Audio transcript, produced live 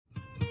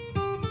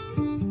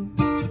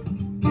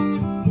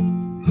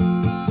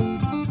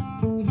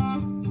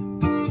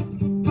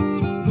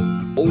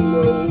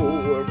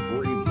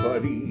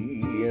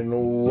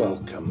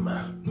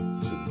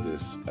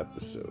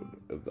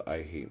of the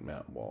I Hate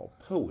Matt Wall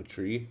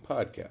Poetry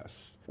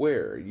Podcast,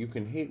 where you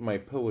can hate my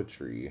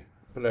poetry,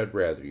 but I'd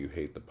rather you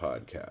hate the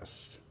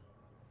podcast.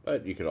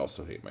 But you could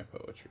also hate my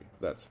poetry.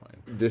 That's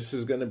fine. This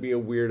is going to be a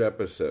weird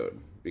episode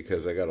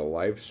because I got a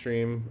live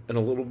stream in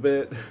a little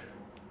bit.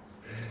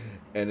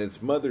 And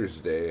it's Mother's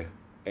Day.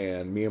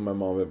 And me and my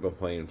mom have been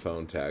playing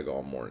phone tag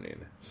all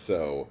morning.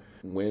 So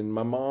when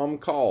my mom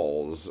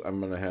calls, I'm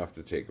going to have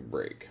to take a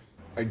break.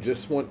 I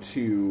just want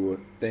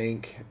to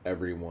thank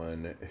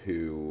everyone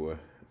who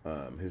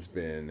has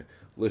been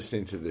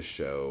listening to the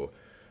show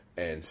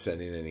and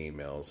sending in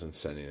emails and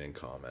sending in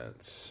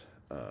comments.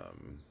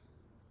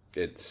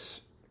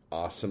 It's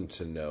awesome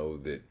to know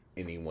that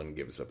anyone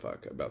gives a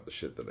fuck about the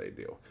shit that I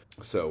do.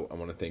 So I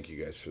want to thank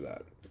you guys for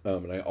that.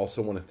 And I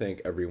also want to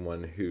thank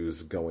everyone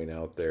who's going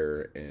out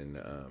there and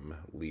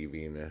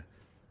leaving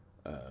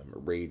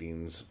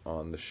ratings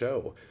on the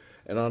show.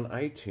 And on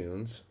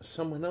iTunes,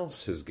 someone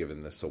else has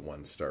given this a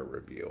 1-star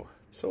review.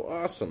 So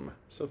awesome.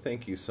 So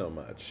thank you so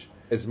much.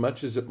 As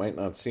much as it might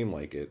not seem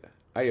like it,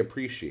 I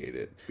appreciate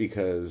it.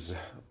 Because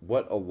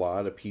what a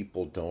lot of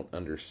people don't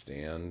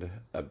understand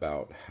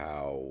about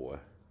how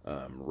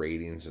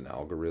ratings and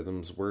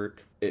algorithms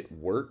work, it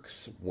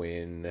works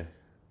when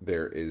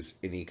there is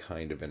any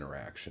kind of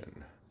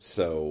interaction.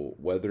 So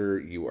whether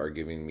you are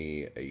giving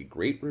me a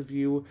great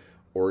review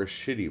or a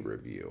shitty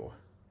review,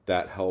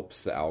 that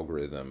helps the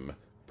algorithm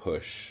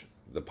push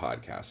the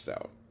podcast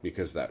out,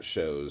 because that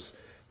shows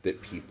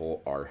that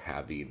people are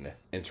having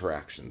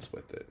interactions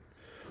with it.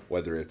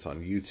 Whether it's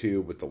on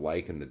YouTube with the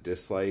like and the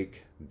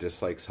dislike,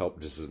 dislikes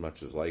help just as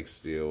much as likes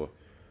do.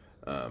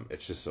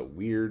 It's just a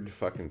weird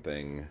fucking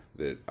thing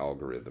that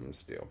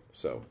algorithms do.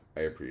 So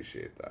I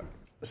appreciate that.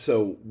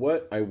 So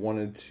what I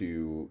wanted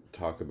to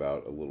talk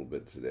about a little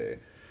bit today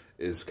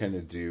is kind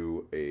of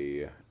do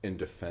a in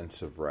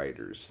defense of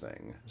writers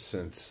thing,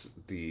 since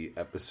the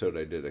episode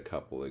I did a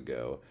couple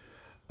ago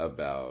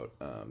about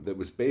that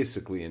was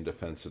basically in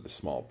defense of the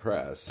small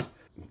press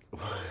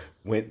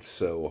went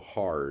so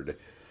hard.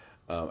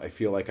 I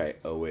feel like I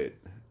owe it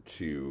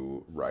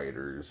to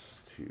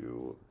writers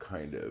to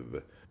kind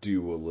of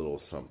do a little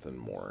something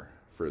more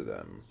for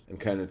them and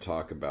kind of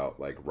talk about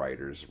like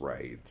writers'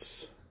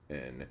 rights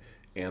and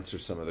answer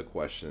some of the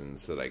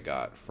questions that I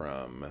got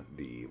from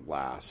the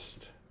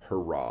last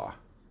hurrah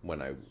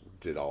when I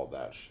did all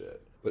that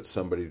shit. But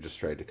somebody just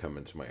tried to come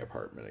into my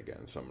apartment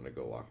again, so I'm going to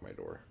go lock my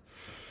door.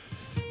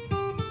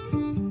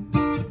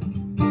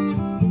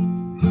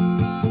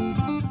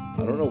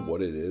 I don't know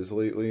what it is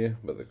lately,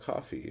 but the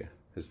coffee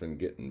has been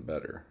getting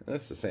better. And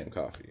it's the same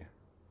coffee.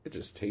 It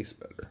just tastes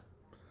better.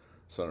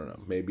 So I don't know.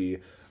 Maybe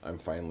I'm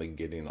finally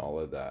getting all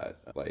of that,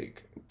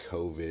 like,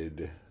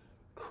 COVID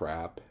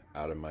crap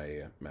out of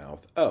my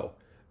mouth. Oh,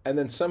 and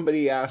then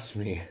somebody asked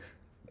me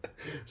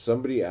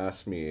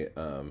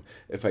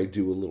if I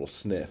do a little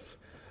sniff,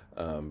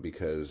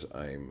 because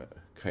I'm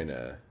kind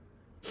of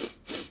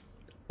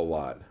a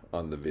lot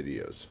on the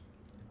videos.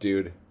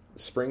 Dude,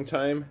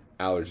 springtime,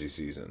 allergy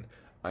season.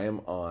 I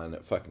am on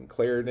fucking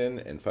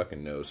Claritin and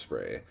fucking nose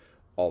spray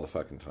all the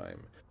fucking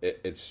time.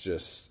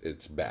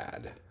 It's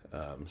bad.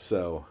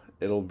 So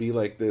it'll be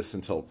like this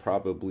until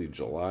probably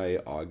July,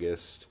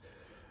 August,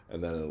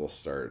 and then it'll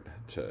start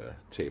to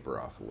taper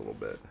off a little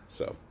bit.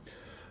 So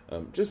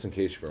just in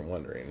case you were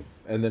wondering.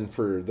 And then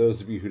for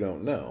those of you who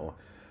don't know,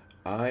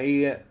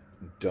 I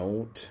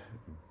don't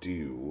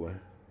do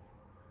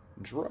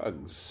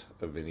drugs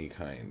of any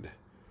kind,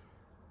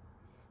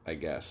 I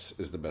guess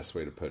is the best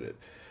way to put it.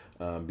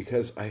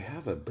 Because I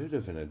have a bit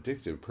of an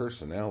addictive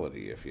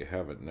personality, if you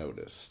haven't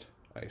noticed.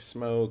 I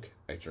smoke,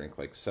 I drink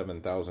like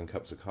 7,000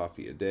 cups of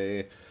coffee a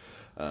day,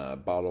 a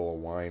bottle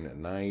of wine a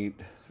night,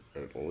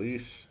 at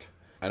least.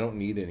 I don't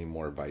need any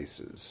more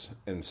vices.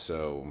 And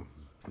so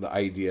the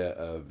idea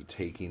of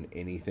taking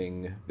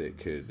anything that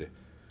could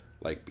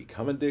like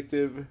become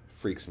addictive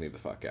freaks me the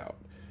fuck out.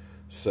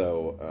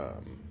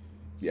 So,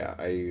 yeah,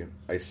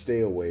 I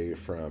stay away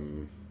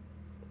from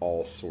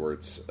all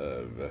sorts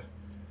of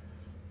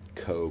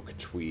coke,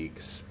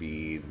 tweak,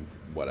 speed,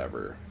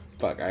 whatever.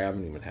 Fuck, I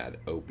haven't even had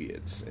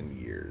opiates in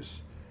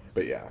years.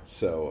 But yeah,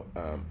 so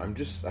I'm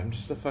just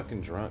a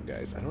fucking drunk,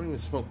 guys. I don't even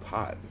smoke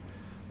pot.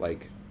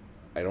 Like,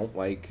 I don't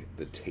like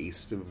the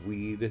taste of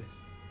weed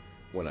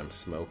when I'm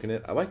smoking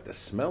it. I like the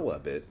smell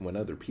of it when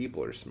other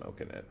people are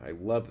smoking it. I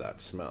love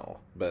that smell.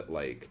 But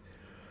like,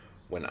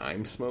 when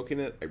I'm smoking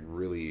it, I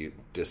really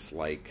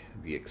dislike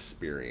the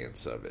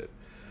experience of it.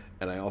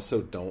 And I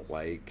also don't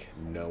like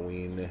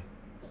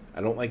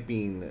I don't like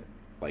being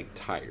like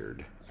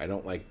tired. I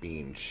don't like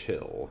being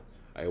chill.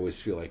 I always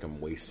feel like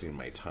I'm wasting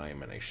my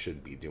time and I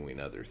should be doing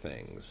other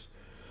things.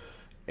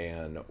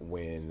 And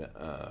when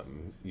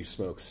you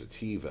smoke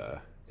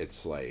sativa,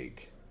 it's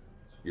like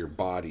your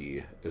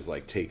body is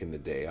like taking the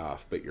day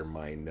off, but your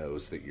mind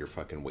knows that you're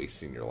fucking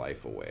wasting your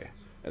life away.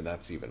 And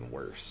that's even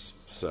worse.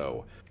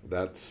 So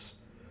that's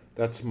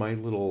my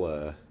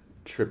little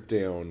trip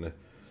down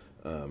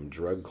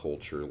drug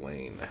culture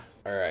lane.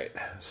 All right,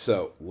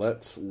 so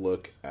let's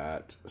look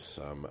at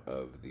some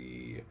of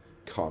the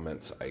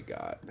comments I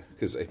got,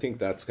 because I think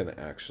that's going to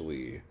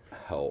actually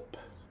help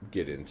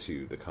get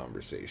into the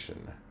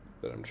conversation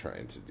that I'm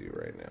trying to do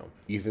right now.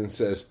 Ethan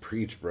says,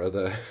 preach,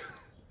 brother.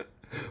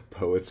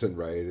 Poets and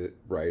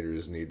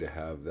writers need to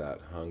have that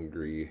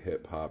hungry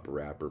hip-hop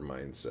rapper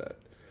mindset.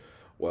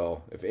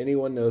 Well, if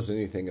anyone knows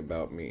anything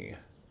about me,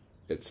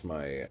 it's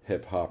my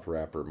hip-hop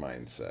rapper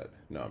mindset.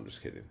 No, I'm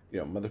just kidding.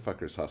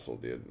 Motherfuckers hustle,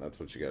 dude. That's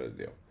what you gotta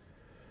do.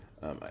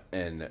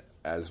 And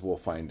as we'll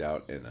find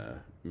out in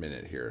a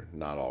minute here,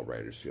 not all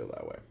writers feel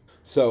that way.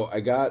 So I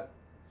got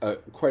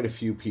quite a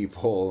few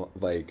people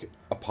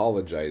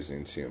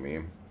apologizing to me,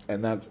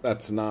 and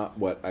that's not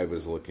what I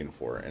was looking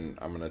for. And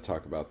I'm going to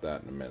talk about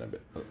that in a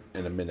minute.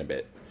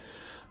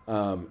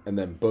 And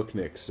then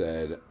Booknick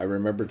said, I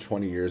remember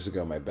 20 years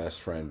ago my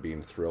best friend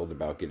being thrilled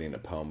about getting a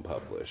poem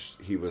published.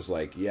 He was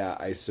like, yeah,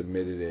 I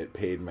submitted it,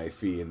 paid my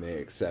fee, and they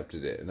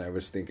accepted it. And I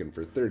was thinking,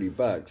 for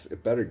 $30,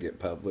 it better get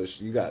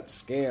published. You got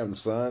scammed,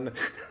 son.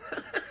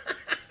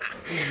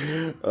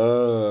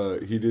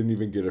 He didn't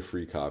even get a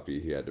free copy.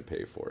 He had to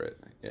pay for it.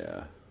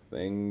 Yeah,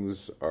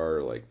 things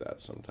are like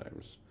that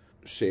sometimes.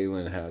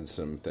 Shaylin had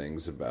some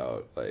things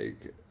about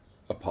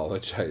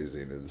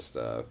apologizing and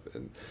stuff,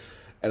 and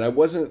I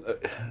wasn't.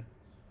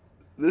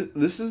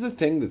 This is the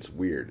thing that's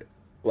weird.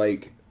 I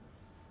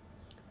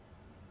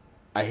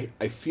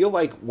feel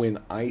like when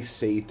I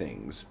say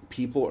things,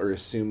 people are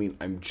assuming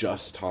I'm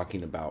just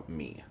talking about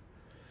me.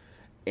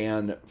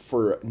 And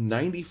for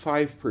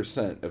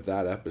 95% of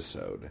that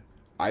episode,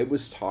 I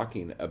was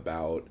talking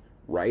about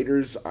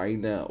writers I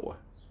know,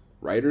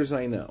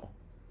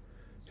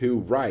 who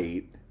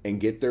write and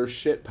get their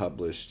shit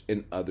published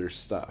in other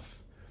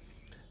stuff.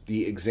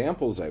 The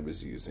examples I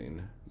was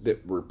using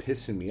that were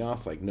pissing me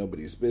off like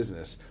nobody's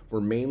business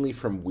were mainly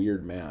from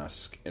Weird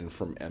Mask and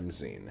from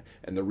M-Zine.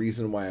 And the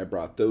reason why I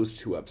brought those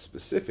two up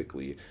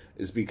specifically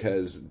is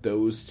because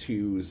those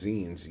two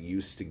zines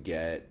used to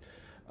get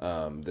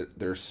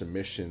their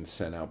submissions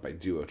sent out by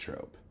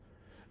Duotrope.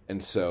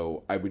 And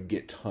so I would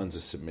get tons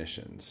of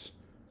submissions,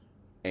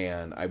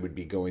 and I would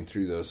be going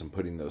through those and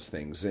putting those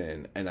things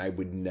in, and I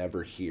would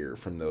never hear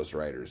from those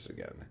writers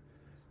again.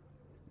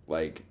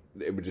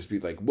 It would just be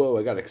like, whoa,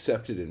 I got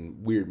accepted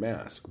in Weird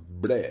Mask,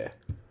 bleh.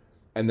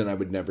 And then I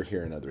would never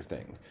hear another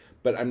thing.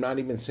 But I'm not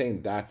even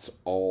saying that's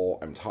all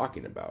I'm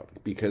talking about,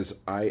 because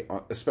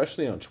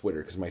especially on Twitter,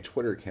 because my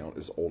Twitter account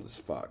is old as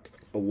fuck.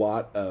 A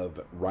lot of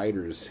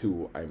writers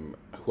who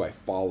I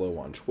follow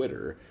on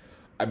Twitter,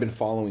 I've been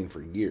following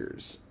for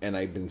years, and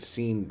I've been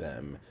seeing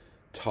them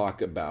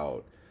talk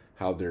about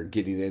how they're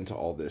getting into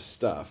all this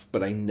stuff,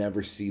 but I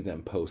never see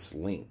them post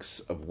links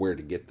of where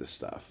to get the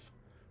stuff.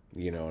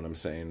 You know what I'm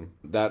saying?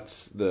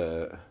 That's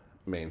the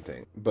main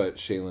thing. But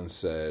Shaylin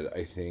said,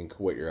 I think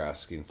what you're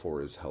asking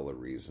for is hella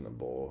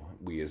reasonable.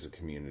 We as a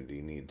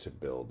community need to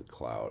build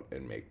clout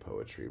and make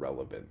poetry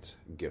relevant.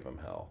 Give them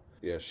hell.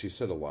 Yeah, she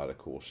said a lot of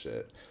cool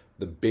shit.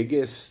 The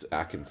biggest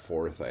back and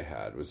forth I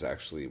had was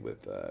actually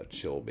with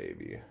Chill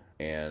Baby.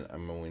 And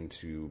I'm going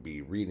to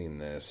be reading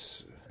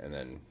this and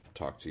then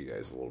talk to you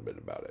guys a little bit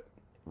about it.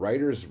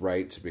 Writers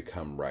write to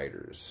become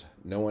writers.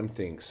 No one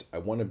thinks, I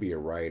want to be a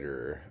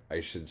writer. I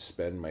should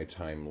spend my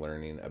time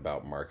learning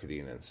about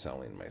marketing and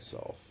selling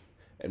myself.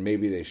 And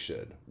maybe they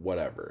should,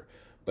 whatever.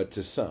 But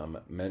to some,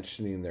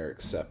 mentioning their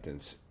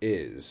acceptance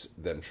is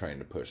them trying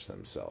to push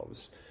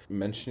themselves.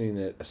 Mentioning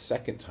it a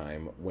second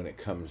time when it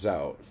comes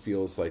out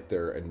feels like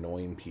they're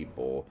annoying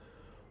people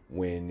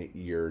when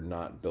you're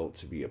not built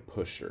to be a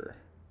pusher.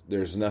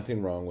 There's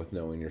nothing wrong with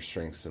knowing your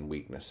strengths and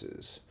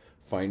weaknesses.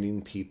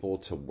 Finding people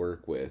to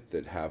work with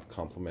that have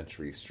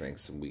complementary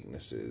strengths and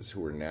weaknesses,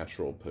 who are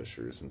natural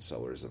pushers and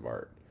sellers of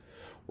art.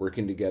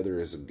 Working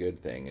together is a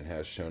good thing and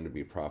has shown to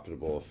be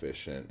profitable,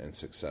 efficient, and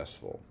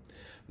successful.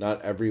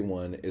 Not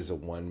everyone is a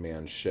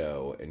one-man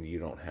show, and you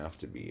don't have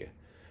to be.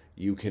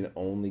 You can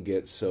only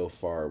get so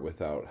far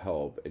without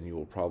help, and you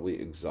will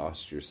probably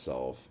exhaust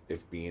yourself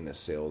if being a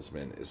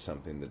salesman is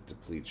something that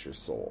depletes your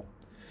soul.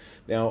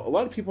 Now, a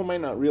lot of people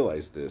might not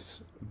realize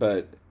this,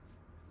 but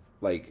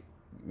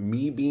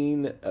me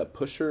being a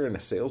pusher and a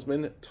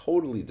salesman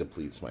totally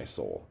depletes my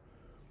soul.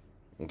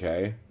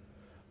 Okay?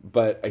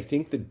 But I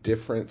think the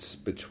difference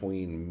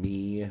between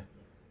me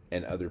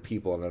and other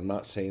people, and I'm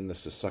not saying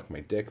this to suck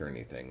my dick or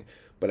anything,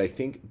 but I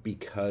think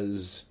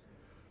because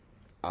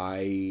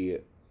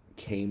I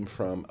came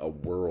from a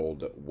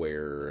world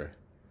where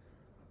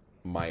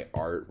my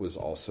art was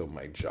also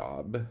my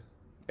job,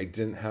 I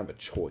didn't have a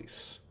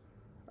choice.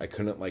 I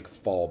couldn't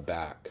fall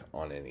back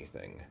on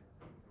anything.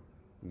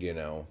 You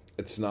know,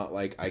 it's not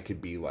like I could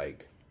be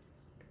like,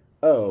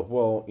 oh,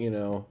 well,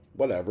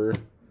 whatever.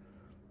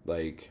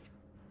 I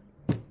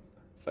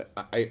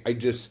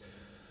just,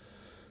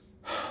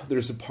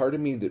 there's a part of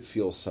me that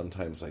feels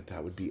sometimes like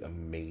that would be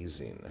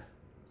amazing,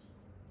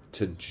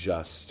 to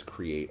just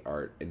create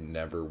art and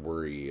never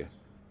worry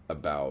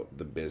about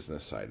the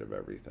business side of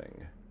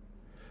everything.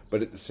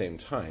 But at the same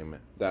time,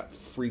 that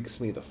freaks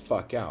me the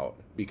fuck out,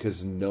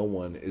 because no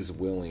one is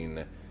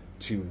willing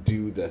to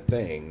do the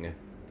thing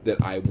that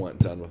I want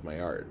done with my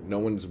art. No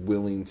one's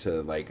willing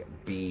to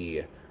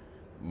be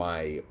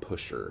my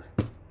pusher.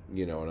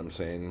 You know what I'm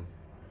saying?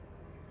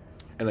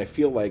 And I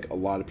feel like a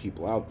lot of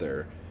people out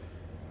there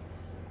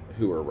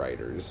who are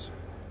writers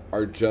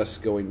are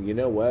just going, you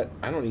know what?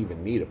 I don't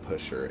even need a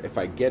pusher. If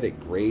I get it,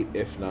 great.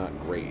 If not,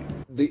 great.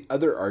 The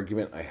other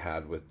argument I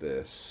had with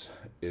this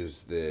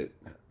is that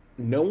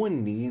no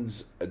one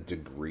needs a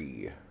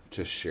degree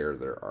to share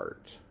their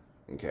art.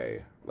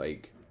 Okay?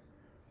 Like,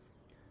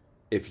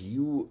 if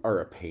you are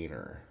a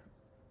painter,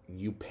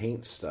 you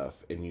paint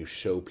stuff and you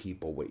show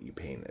people what you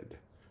painted.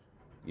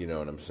 You know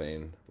what I'm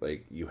saying?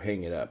 Like, you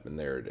hang it up and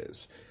there it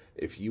is.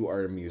 If you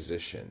are a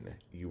musician,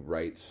 you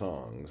write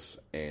songs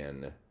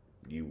and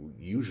you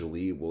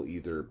usually will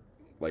either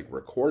like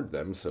record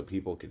them so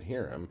people can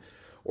hear them,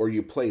 or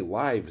you play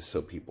live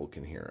so people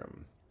can hear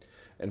them.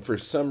 And for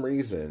some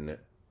reason,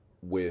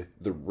 with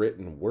the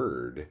written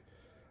word,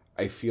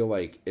 I feel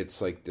like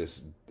it's like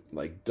this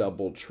like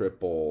double,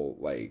 triple,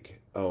 like,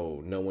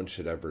 oh, no one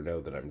should ever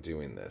know that I'm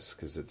doing this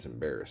because it's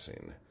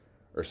embarrassing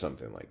or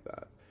something like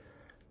that.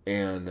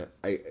 And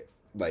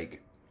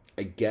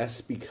I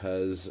guess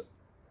because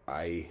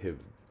I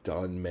have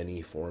done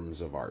many forms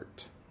of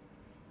art,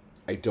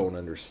 I don't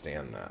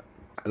understand that.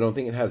 I don't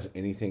think it has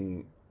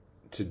anything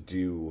to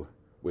do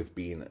with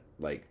being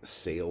like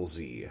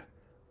salesy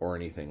or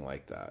anything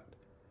like that.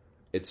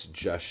 It's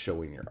just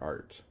showing your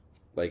art.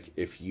 Like,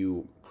 if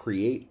you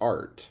create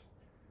art,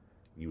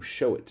 you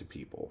show it to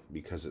people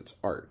because it's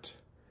art.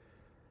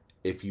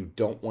 If you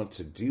don't want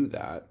to do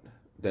that,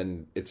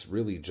 then it's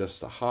really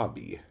just a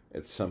hobby.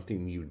 It's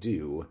something you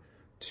do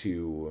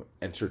to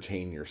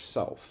entertain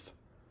yourself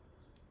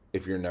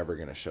if you're never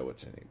going to show it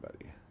to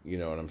anybody. You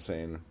know what I'm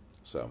saying?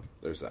 So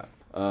there's that.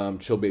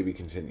 Chill Baby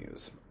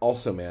continues.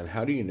 Also, man,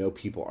 how do you know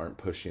people aren't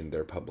pushing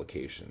their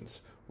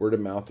publications? Word of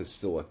mouth is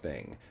still a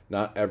thing.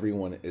 Not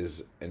everyone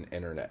is an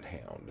internet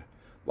hound.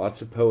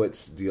 Lots of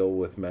poets deal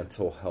with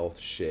mental health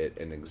shit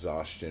and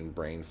exhaustion,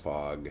 brain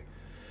fog,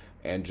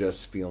 and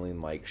just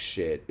feeling like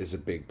shit is a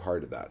big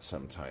part of that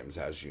sometimes,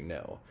 as you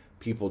know.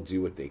 People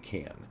do what they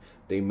can.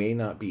 They may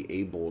not be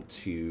able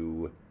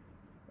to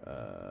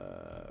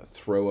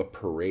throw a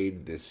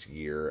parade this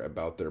year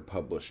about their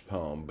published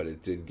poem, but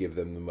it did give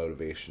them the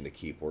motivation to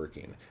keep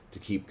working, to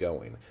keep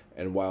going.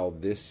 And while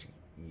this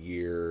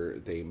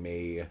year they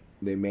may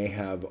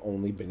have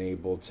only been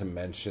able to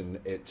mention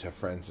it to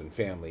friends and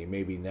family,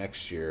 maybe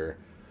next year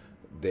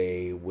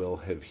they will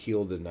have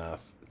healed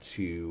enough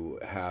to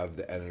have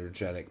the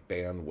energetic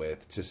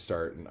bandwidth to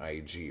start an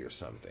IG or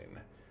something.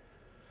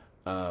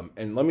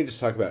 And let me just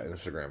talk about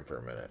Instagram for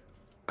a minute.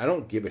 I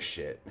don't give a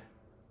shit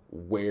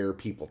where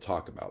people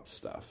talk about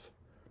stuff.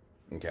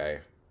 Okay?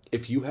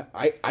 If you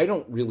I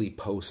don't really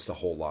post a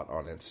whole lot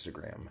on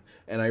Instagram,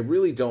 and I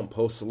really don't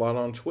post a lot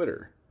on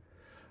Twitter.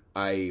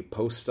 I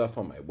post stuff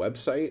on my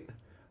website.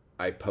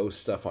 I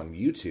post stuff on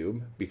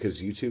YouTube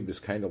because YouTube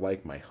is kind of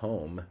like my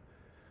home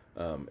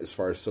as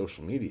far as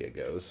social media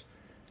goes.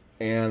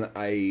 And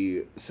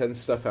I send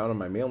stuff out on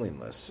my mailing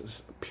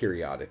lists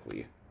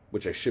periodically,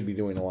 which I should be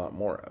doing a lot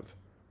more of.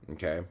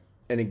 Okay?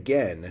 And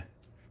again,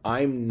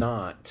 I'm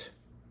not...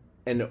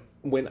 And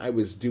when I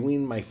was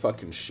doing my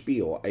fucking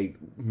spiel, I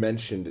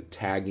mentioned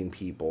tagging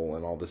people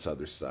and all this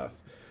other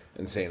stuff.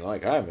 And saying,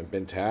 like, I haven't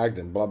been tagged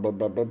and blah, blah,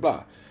 blah, blah,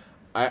 blah.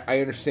 I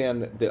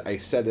understand that I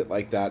said it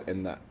like that,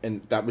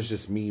 and that was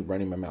just me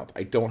running my mouth.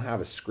 I don't have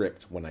a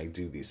script when I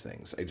do these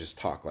things. I just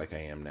talk like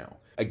I am now.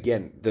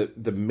 Again,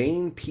 the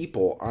main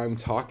people I'm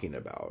talking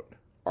about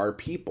are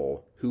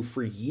people who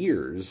for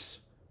years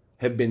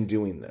have been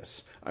doing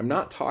this. I'm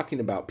not talking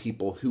about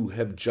people who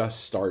have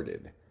just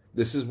started.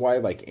 This is why,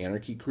 like,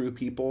 Anarchy Crew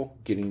people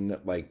getting,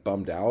 like,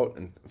 bummed out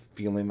and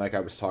feeling like I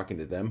was talking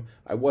to them.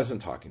 I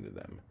wasn't talking to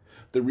them.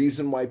 The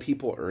reason why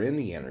people are in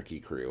the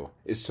Anarchy Crew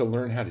is to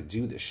learn how to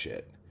do this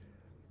shit.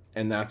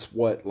 And that's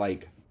what,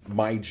 like,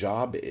 my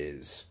job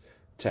is,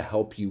 to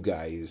help you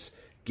guys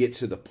get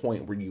to the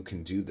point where you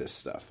can do this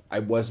stuff. I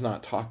was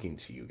not talking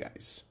to you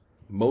guys.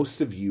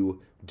 Most of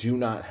you do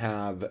not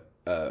have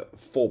a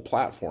full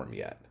platform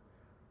yet.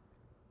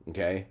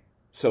 Okay?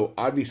 So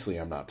obviously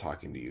I'm not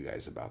talking to you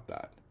guys about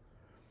that.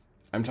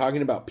 I'm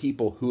talking about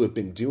people who have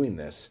been doing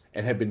this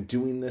and have been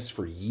doing this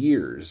for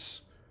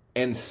years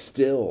and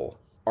still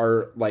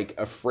are, like,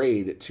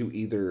 afraid to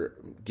either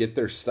get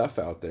their stuff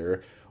out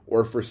there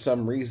or for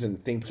some reason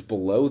thinks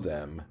below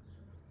them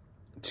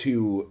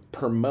to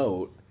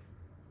promote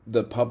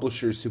the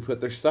publishers who put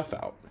their stuff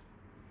out.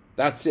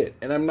 That's it.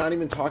 And I'm not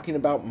even talking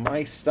about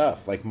my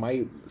stuff.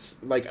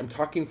 I'm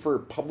talking for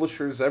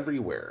publishers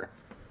everywhere.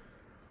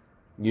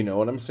 You know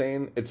what I'm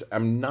saying?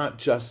 I'm not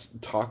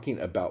just talking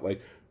about,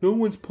 like, no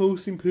one's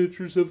posting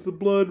pictures of the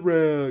blood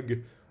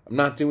rag. I'm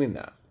not doing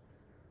that.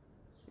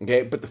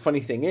 Okay? But the funny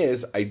thing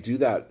is, I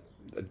did that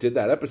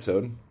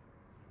episode,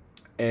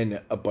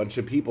 and a bunch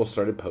of people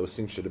started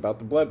posting shit about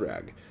the blood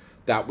rag.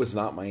 That was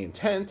not my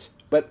intent,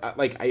 but,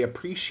 I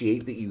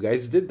appreciate that you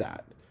guys did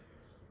that.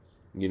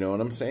 You know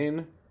what I'm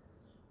saying?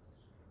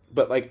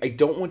 But, I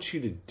don't want you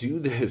to do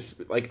this.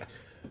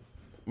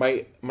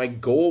 My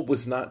goal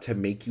was not to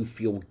make you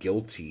feel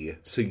guilty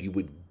so you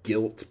would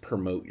guilt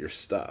promote your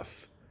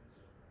stuff.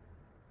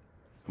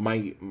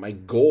 My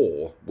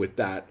goal with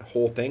that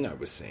whole thing I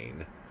was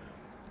saying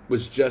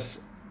was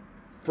just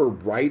for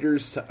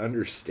writers to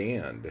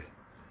understand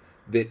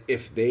that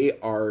if they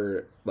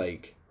are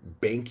like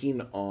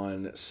banking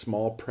on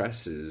small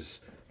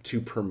presses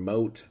to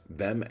promote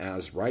them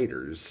as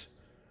writers,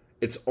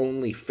 it's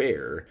only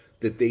fair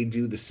that they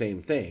do the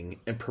same thing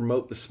and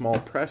promote the small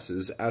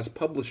presses as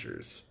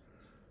publishers.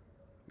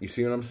 You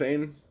see what I'm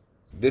saying?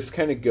 This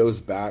kind of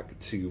goes back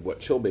to what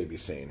Chill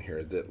Baby's saying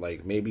here, that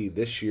like maybe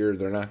this year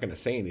they're not going to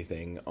say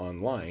anything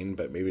online,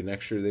 but maybe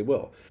next year they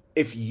will.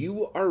 If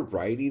you are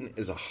writing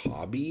as a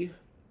hobby,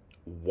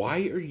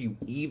 why are you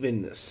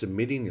even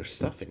submitting your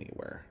stuff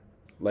anywhere?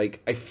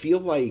 Like, I feel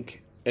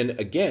like, and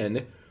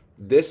again,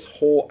 this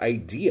whole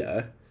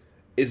idea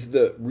is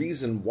the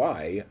reason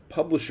why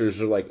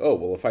publishers are like, oh,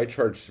 well, if I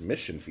charge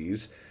submission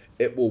fees,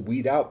 it will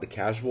weed out the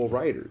casual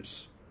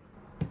writers.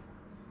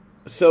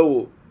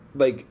 So,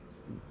 like,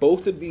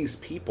 both of these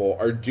people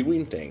are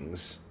doing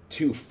things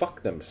to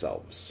fuck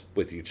themselves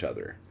with each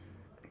other.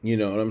 You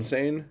know what I'm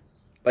saying?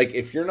 Like,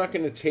 if you're not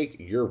going to take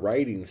your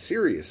writing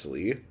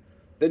seriously,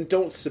 then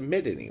don't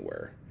submit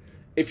anywhere.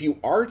 If you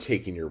are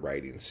taking your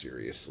writing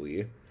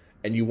seriously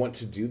and you want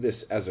to do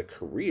this as a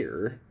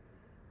career,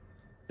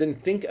 then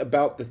think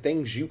about the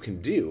things you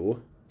can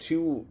do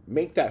to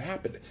make that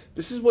happen.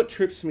 This is what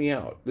trips me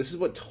out. This is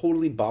what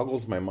totally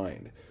boggles my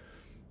mind.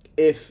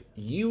 If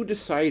you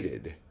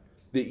decided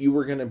that you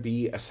were going to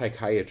be a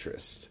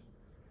psychiatrist,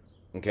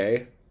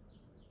 okay,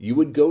 you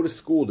would go to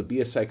school to be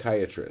a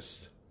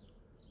psychiatrist,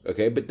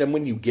 okay, but then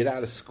when you get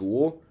out of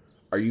school,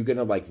 are you going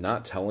to like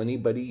not tell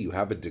anybody you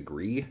have a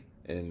degree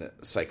in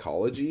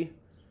psychology?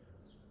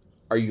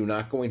 Are you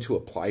not going to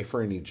apply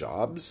for any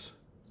jobs?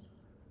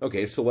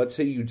 Okay, so let's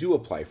say you do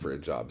apply for a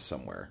job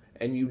somewhere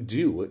and you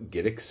do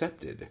get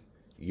accepted.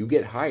 You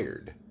get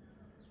hired.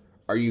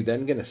 Are you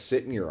then going to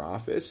sit in your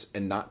office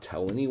and not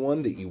tell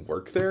anyone that you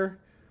work there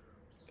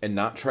and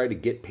not try to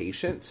get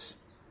patients?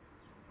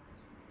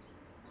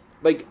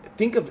 Like,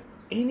 think of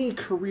any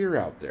career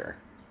out there,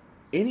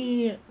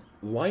 any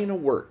line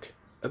of work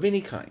of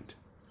any kind,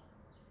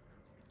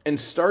 and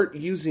start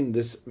using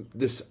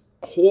this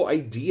whole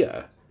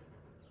idea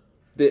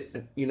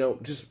that, you know,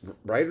 just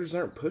writers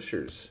aren't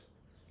pushers,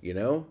 you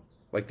know?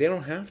 Like, they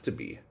don't have to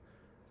be.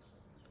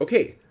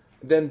 Okay,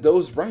 then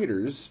those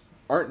writers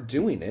aren't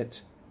doing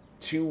it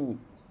to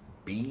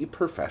be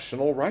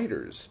professional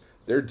writers.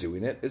 They're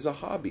doing it as a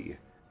hobby.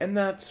 And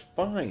that's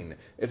fine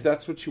if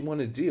that's what you want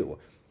to do.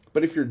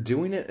 But if you're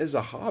doing it as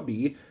a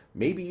hobby,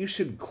 maybe you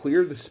should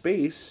clear the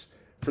space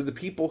for the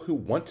people who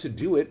want to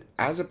do it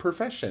as a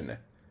profession.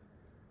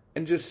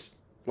 And just,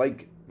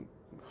 like,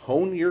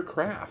 hone your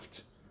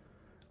craft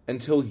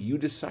until you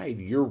decide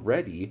you're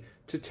ready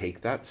to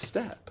take that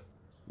step.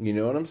 You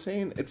know what I'm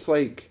saying? It's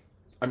like,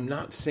 I'm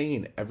not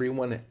saying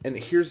everyone... And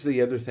here's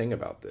the other thing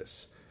about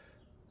this.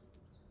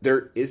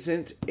 There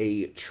isn't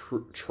a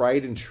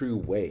tried and true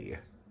way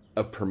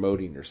of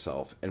promoting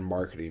yourself and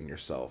marketing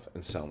yourself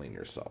and selling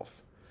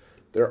yourself.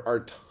 There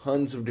are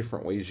tons of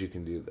different ways you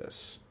can do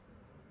this.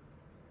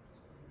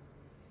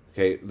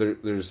 Okay,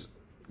 there's...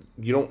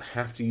 You don't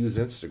have to use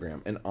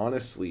Instagram. And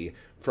honestly,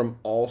 from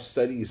all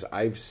studies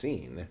I've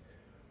seen,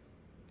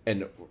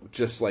 and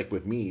just like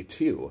with me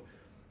too,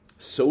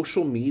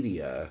 social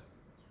media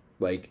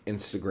like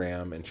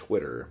Instagram and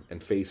Twitter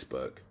and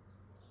Facebook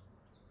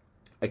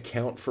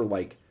account for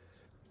like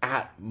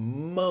at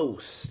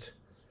most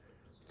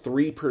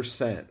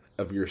 3%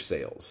 of your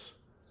sales.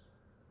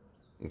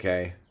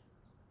 Okay?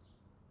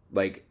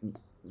 Like,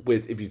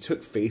 if you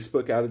took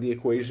Facebook out of the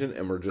equation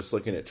and we're just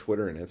looking at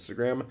Twitter and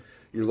Instagram,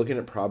 you're looking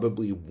at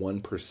probably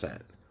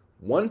 1%.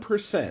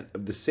 1%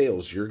 of the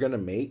sales you're going to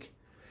make,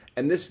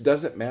 and this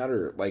doesn't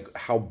matter like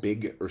how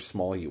big or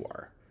small you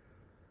are.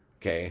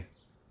 Okay?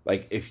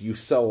 Like, if you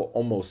sell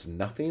almost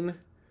nothing,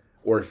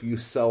 or if you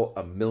sell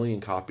 1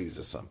 million copies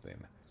of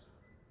something,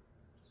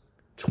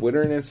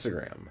 Twitter and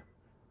Instagram,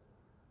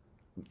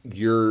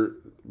 your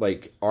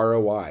like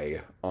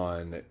ROI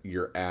on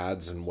your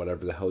ads and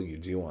whatever the hell you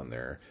do on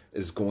there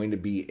is going to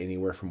be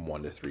anywhere from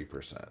 1 to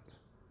 3%.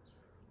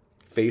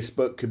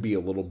 Facebook could be a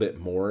little bit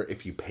more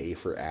if you pay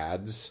for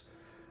ads,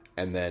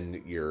 and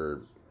then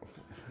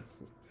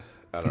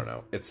I don't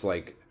know. It's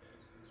like,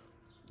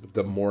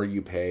 the more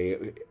you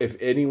pay, if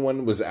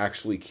anyone was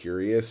actually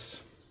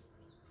curious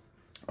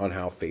on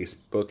how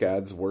Facebook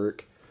ads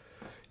work,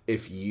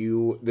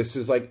 this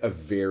is like a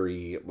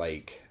very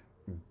like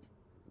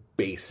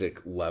basic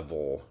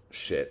level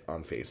shit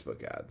on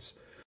Facebook ads.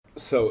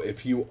 So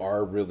if you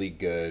are really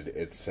good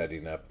at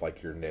setting up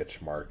like your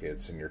niche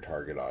markets and your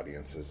target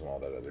audiences and all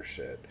that other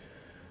shit,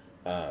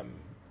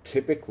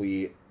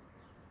 typically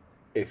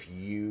if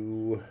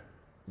you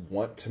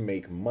want to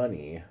make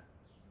money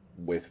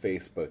with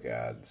Facebook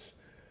ads,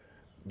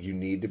 you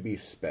need to be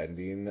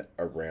spending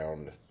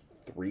around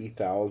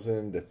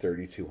 $3,000 to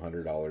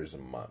 $3,200 a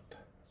month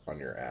on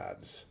your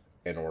ads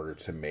in order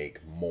to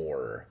make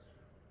more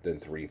than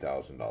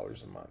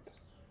 $3,000 a month.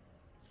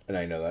 And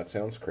I know that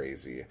sounds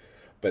crazy,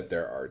 but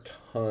there are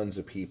tons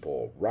of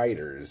people,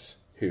 writers,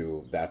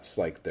 who that's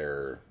like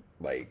their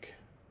like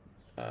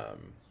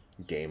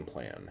game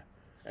plan,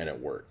 and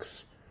it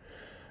works.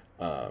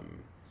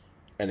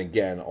 And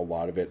again, a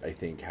lot of it, I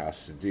think,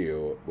 has to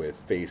do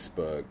with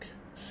Facebook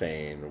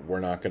saying, we're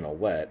not going to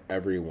let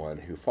everyone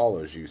who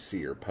follows you see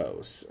your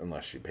posts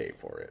unless you pay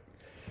for it.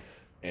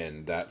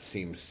 And that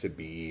seems to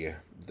be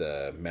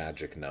the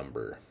magic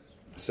number.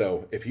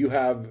 So if you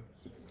have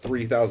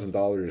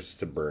 $3,000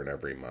 to burn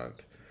every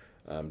month,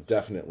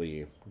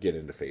 definitely get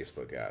into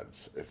Facebook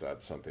ads if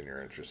that's something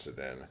you're interested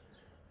in.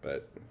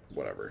 But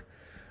whatever.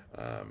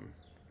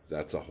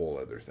 That's a whole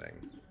other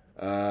thing.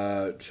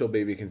 Chill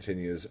Baby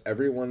continues,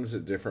 everyone's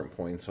at different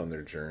points on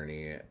their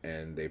journey,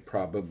 and they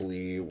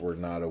probably were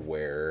not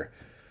aware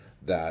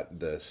that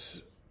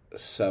this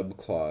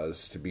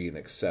subclause to being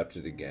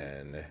accepted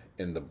again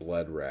in the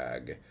blood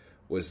rag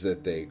was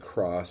that they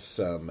crossed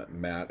some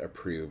Matt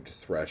approved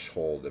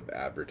threshold of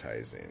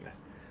advertising.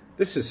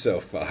 This is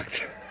so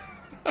fucked.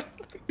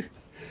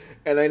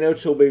 And I know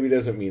Chill Baby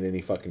doesn't mean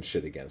any fucking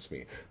shit against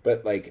me,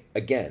 but like,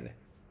 again,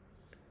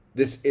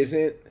 this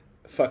isn't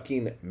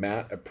fucking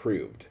Matt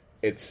approved.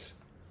 It's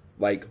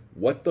like,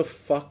 what the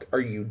fuck are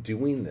you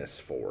doing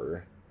this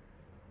for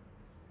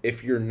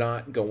if you're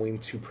not going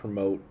to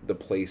promote the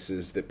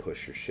places that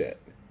push your shit?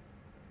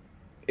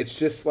 It's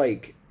just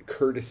like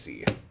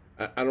courtesy.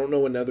 I don't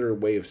know another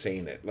way of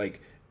saying it.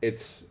 Like,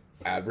 it's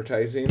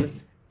advertising,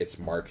 it's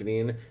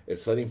marketing,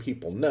 it's letting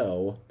people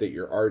know that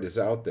your art is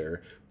out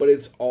there, but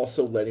it's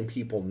also letting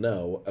people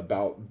know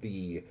about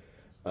the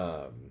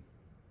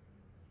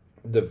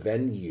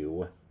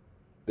venue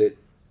that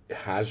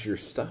has your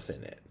stuff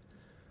in it.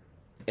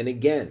 And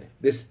again,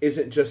 this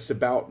isn't just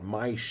about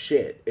my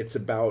shit. It's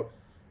about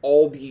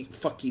all the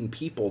fucking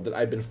people that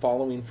I've been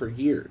following for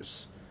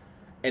years.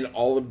 And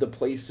all of the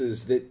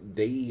places that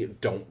they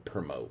don't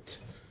promote.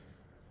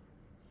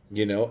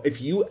 You know, if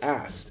you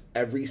asked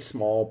every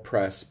small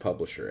press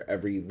publisher,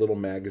 every little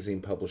magazine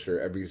publisher,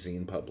 every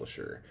zine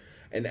publisher,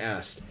 and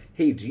asked,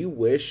 hey, do you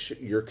wish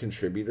your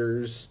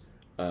contributors,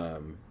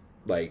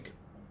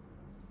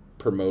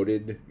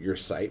 promoted your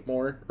site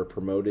more or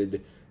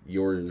promoted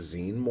your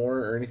zine more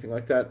or anything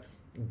like that,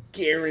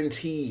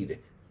 guaranteed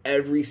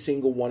every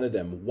single one of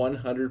them,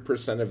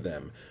 100% of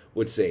them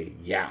would say,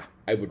 yeah,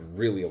 I would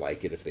really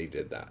like it if they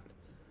did that.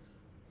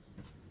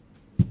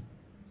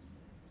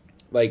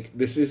 Like,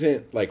 this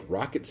isn't like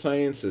rocket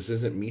science. This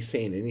isn't me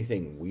saying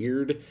anything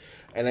weird.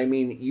 And I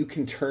mean, you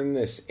can turn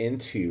this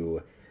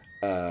into,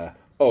 oh,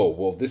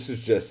 well, this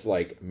is just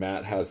like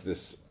Matt has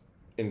this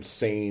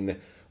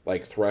insane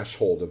like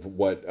threshold of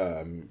what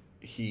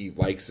he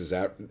likes is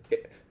out.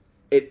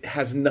 It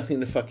has nothing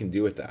to fucking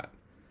do with that.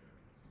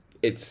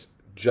 It's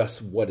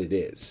just what it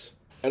is.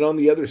 And on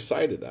the other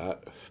side of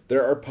that,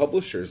 there are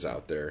publishers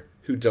out there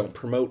who don't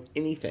promote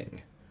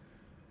anything.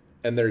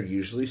 And they're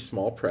usually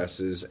small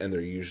presses, and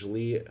they're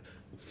usually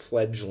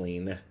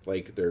fledgling,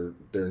 like they're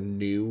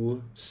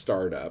new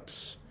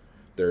startups,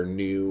 they're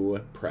new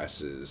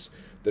presses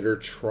that are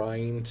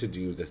trying to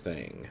do the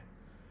thing,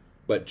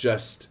 but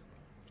just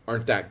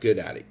aren't that good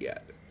at it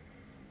yet.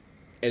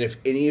 And if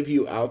any of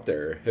you out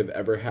there have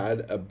ever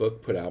had a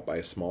book put out by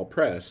a small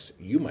press,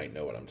 you might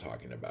know what I'm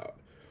talking about.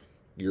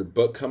 Your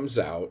book comes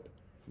out,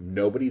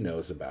 nobody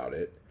knows about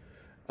it.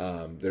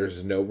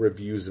 There's no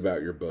reviews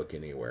about your book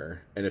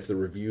anywhere. And if the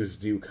reviews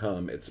do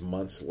come, it's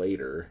months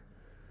later.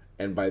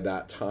 And by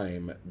that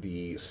time,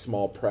 the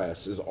small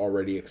press is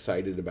already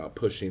excited about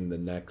pushing the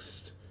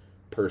next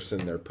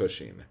person they're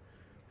pushing.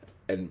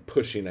 And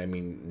pushing, I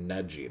mean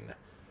nudging.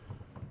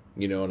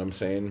 You know what I'm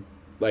saying?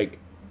 Like,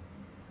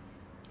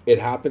 it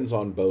happens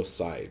on both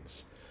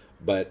sides.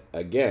 But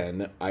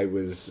again, I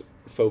was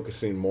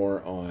focusing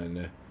more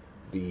on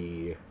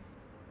the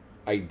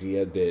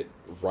idea that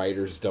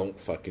writers don't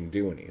fucking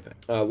do anything.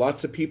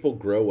 Lots of people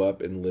grow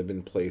up and live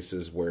in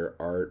places where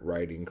art,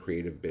 writing,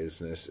 creative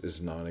business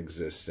is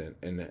non-existent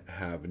and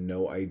have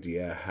no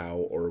idea how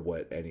or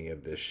what any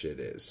of this shit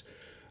is.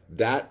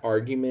 That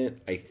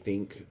argument, I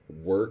think,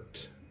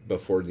 worked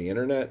before the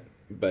internet,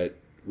 but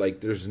like,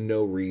 there's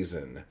no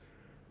reason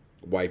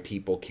why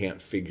people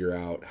can't figure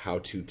out how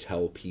to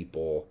tell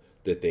people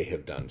that they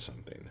have done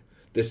something.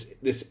 This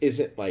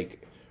isn't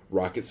like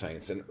rocket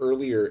science. And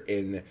earlier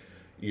in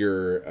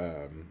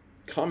your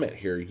comment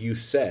here, you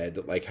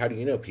said, like, how do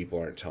you know people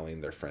aren't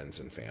telling their friends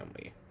and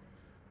family?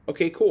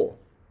 Okay, cool.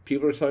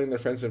 People are telling their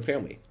friends and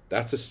family.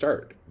 That's a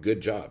start. Good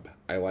job.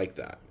 I like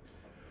that.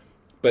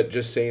 But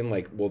just saying,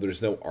 like, well,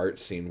 there's no art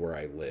scene where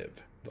I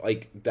live.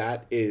 Like,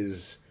 that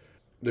is...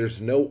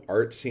 There's no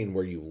art scene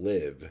where you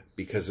live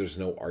because there's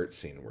no art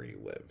scene where you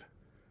live.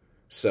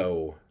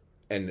 So,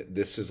 and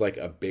this is like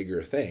a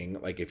bigger thing.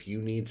 Like, if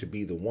you need to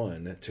be the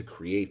one to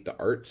create the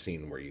art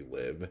scene where you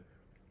live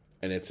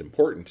and it's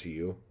important to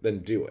you,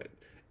 then do it.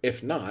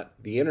 If not,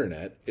 the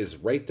internet is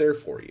right there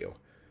for you.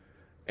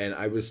 And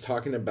I was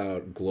talking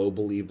about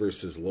globally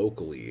versus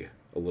locally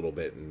a little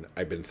bit, and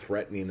I've been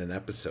threatening an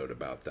episode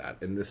about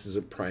that. And this is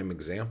a prime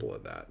example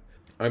of that.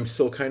 I'm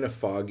still kind of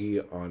foggy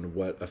on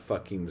what a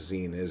fucking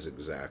zine is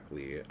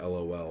exactly,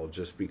 LOL,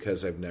 just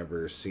because I've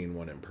never seen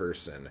one in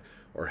person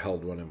or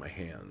held one in my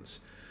hands.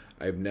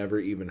 I've never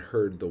even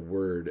heard the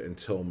word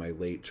until my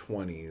late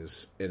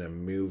 20s in a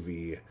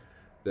movie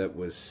that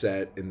was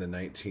set in the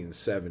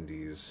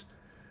 1970s,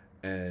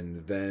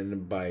 and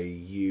then by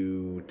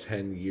you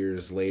 10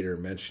 years later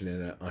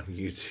mentioning it on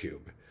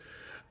YouTube.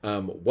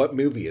 What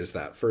movie is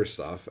that, first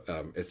off?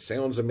 It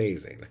sounds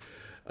amazing.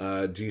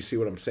 Do you see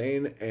what I'm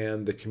saying?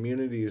 And the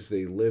communities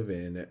they live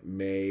in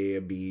may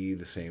be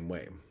the same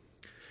way.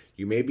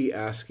 You may be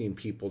asking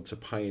people to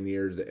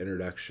pioneer the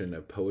introduction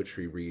of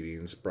poetry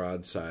readings,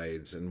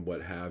 broadsides, and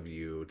what have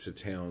you to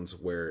towns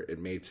where it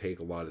may take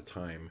a lot of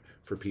time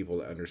for people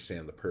to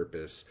understand the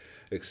purpose,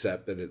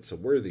 accept that it's a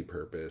worthy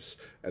purpose,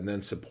 and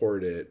then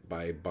support it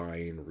by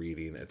buying,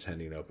 reading,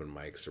 attending open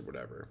mics, or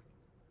whatever.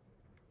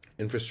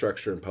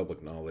 Infrastructure and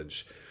public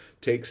knowledge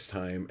takes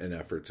time and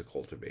effort to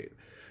cultivate.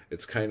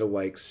 It's kind of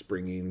like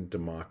springing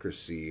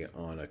democracy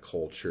on a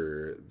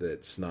culture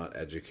that's not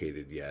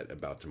educated yet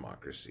about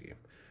democracy.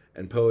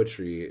 And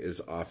poetry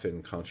is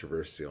often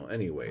controversial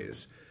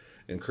anyways.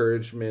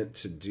 Encouragement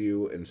to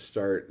do and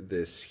start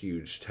this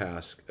huge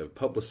task of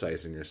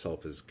publicizing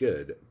yourself is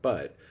good,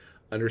 but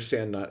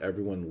understand not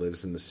everyone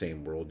lives in the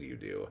same world you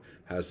do,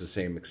 has the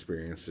same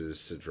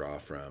experiences to draw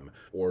from,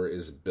 or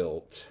is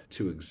built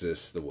to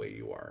exist the way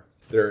you are.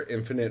 There are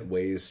infinite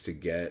ways to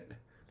get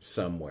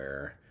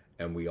somewhere,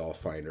 and we all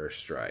find our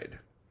stride.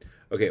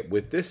 Okay,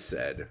 with this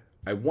said,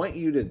 I want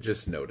you to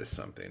just notice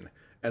something.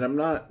 And I'm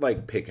not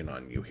like picking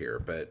on you here,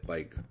 but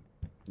like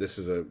this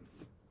is a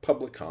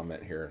public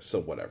comment here, so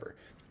whatever.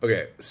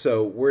 Okay,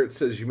 so where it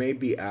says you may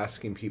be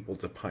asking people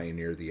to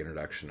pioneer the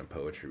introduction of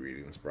poetry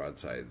readings,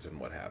 broadsides, and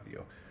what have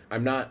you.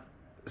 I'm not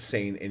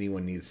saying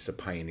anyone needs to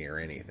pioneer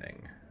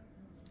anything.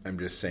 I'm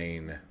just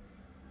saying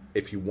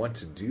if you want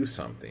to do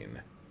something,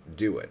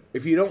 do it.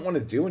 If you don't want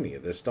to do any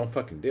of this, don't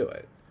fucking do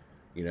it.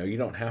 You know, you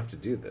don't have to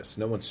do this.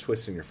 No one's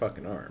twisting your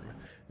fucking arm.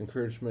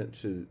 Encouragement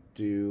to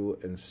do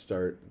and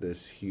start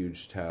this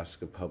huge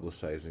task of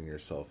publicizing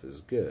yourself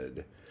is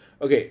good.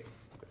 Okay,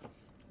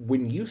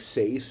 when you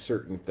say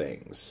certain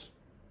things,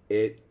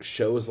 it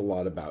shows a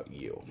lot about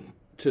you.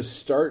 To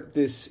start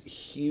this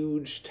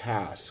huge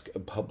task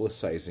of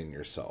publicizing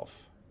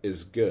yourself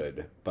is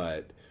good,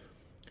 but...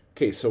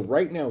 Okay, so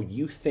right now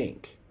you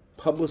think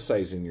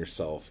publicizing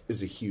yourself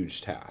is a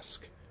huge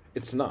task.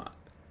 It's not.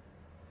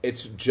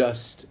 It's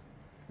just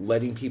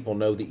letting people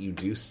know that you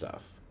do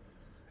stuff.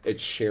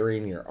 It's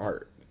sharing your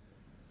art.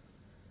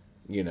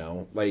 You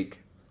know,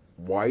 like,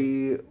 why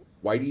do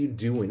you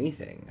do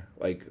anything?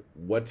 Like,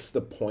 what's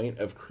the point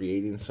of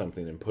creating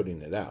something and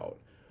putting it out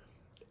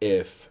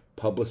if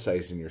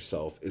publicizing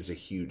yourself is a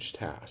huge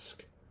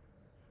task?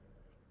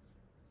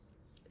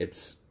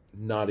 It's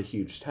not a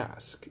huge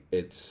task.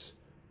 It's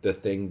the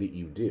thing that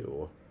you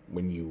do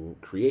when you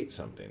create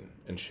something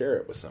and share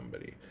it with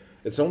somebody.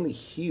 It's only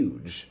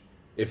huge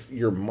if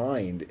your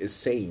mind is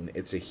saying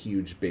it's a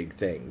huge, big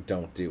thing.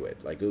 Don't do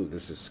it. Like, ooh,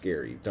 this is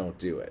scary. Don't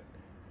do it.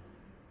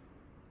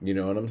 You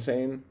know what I'm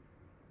saying?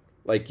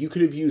 Like, you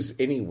could have used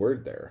any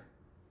word there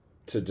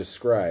to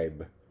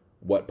describe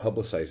what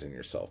publicizing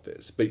yourself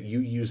is, but you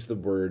use the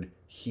word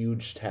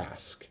huge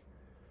task.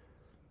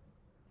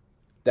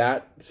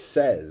 That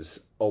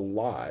says a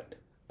lot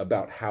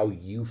about how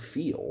you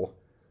feel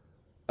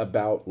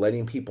about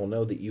letting people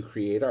know that you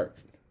create art.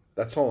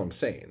 That's all I'm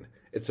saying.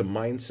 It's a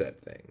mindset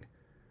thing.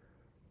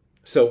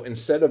 So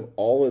instead of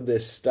all of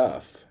this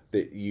stuff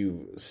that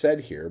you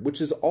said here,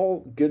 which is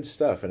all good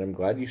stuff, and I'm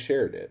glad you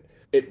shared it,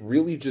 it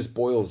really just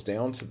boils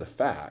down to the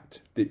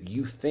fact that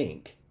you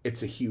think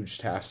it's a huge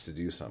task to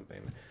do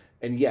something.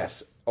 And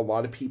yes, a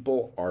lot of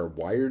people are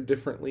wired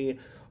differently.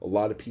 A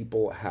lot of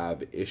people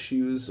have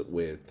issues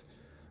with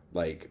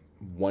like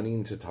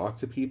wanting to talk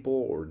to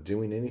people or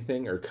doing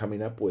anything or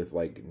coming up with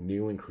like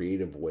new and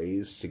creative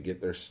ways to get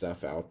their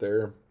stuff out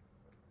there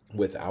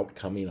without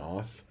coming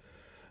off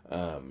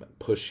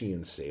pushy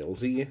and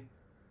salesy.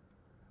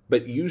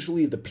 But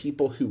usually the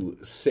people who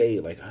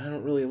say like, I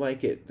don't really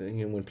like it,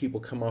 you know, when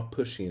people come off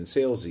pushy and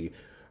salesy,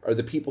 are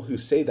the people who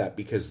say that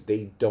because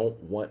they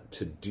don't want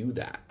to do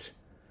that.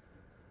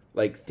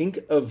 Like, think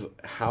of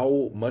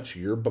how much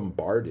you're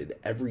bombarded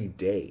every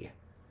day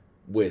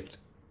with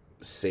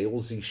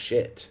salesy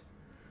shit.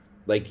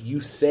 Like,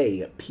 you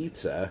say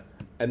pizza,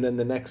 and then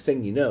the next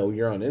thing you know,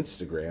 you're on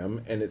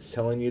Instagram, and it's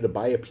telling you to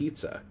buy a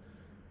pizza.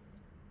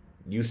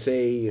 You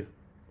say...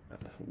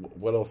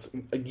 what else?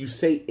 You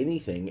say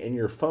anything, and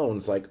your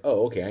phone's like,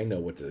 oh, okay, I know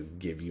what to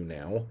give you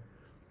now.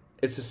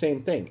 It's the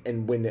same thing.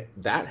 And when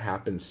that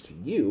happens to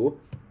you,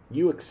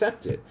 you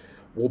accept it.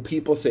 Well,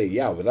 people say,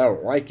 yeah, but I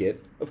don't like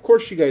it. Of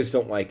course you guys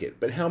don't like it.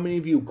 But how many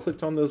of you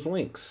clicked on those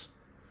links?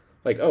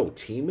 Like, oh,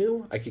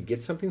 Temu? I could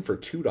get something for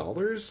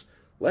 $2?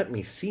 Let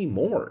me see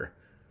more.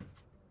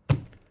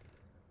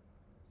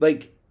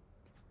 Like,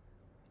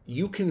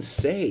 you can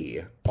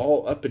say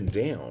all up and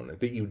down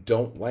that you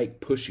don't like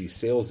pushy,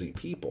 salesy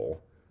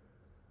people.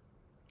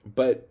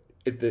 But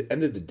at the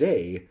end of the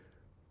day,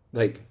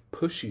 like,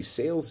 pushy,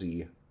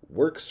 salesy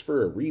works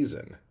for a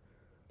reason.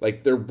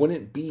 Like, there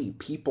wouldn't be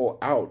people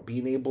out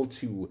being able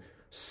to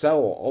sell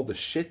all the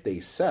shit they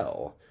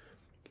sell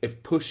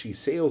if pushy,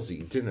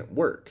 salesy didn't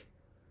work.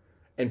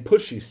 And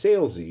pushy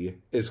salesy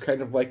is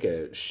kind of like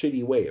a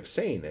shitty way of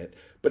saying it,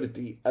 but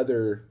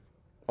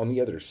on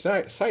the other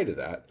side of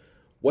that,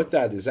 what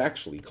that is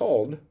actually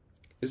called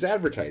is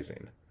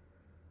advertising.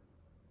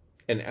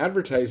 And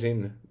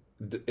advertising,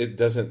 it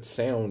doesn't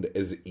sound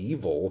as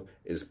evil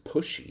as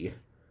pushy,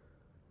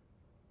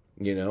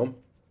 you know?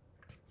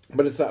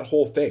 But it's that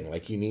whole thing.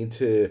 Like, you need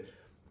to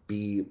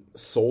be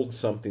sold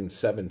something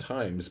 7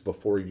 times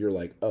before you're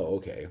like, oh,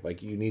 okay.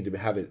 Like, you need to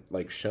have it,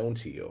 like, shown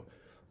to you,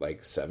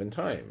 like, 7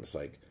 times.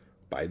 Like,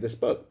 buy this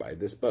book, buy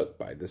this book,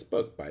 buy this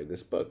book, buy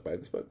this book, buy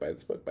this book, buy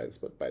this book, buy this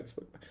book, buy this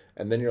book.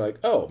 And then you're like,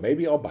 oh,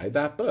 maybe I'll buy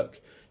that book.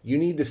 You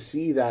need to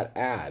see that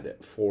ad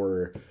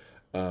for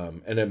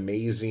an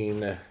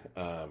amazing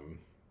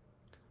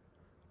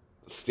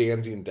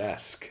standing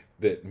desk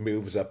that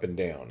moves up and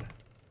down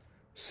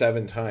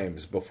 7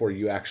 times before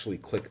you actually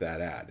click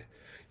that ad.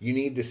 You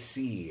need to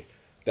see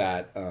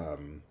that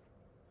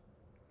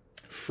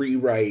free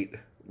write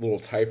little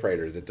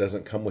typewriter that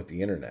doesn't come with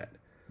the internet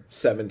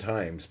 7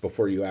 times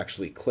before you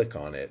actually click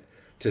on it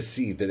to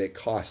see that it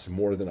costs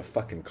more than a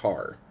fucking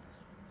car.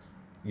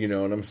 You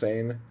know what I'm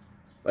saying?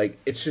 Like,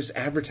 it's just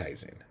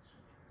advertising.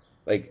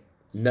 Like,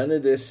 none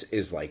of this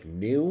is, like,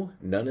 new.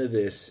 None of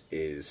this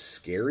is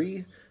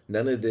scary.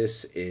 None of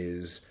this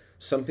is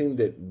something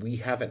that we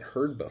haven't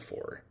heard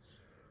before.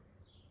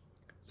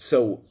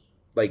 So,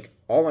 like,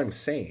 all I'm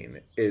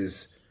saying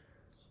is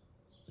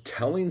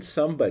telling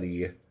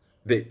somebody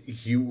that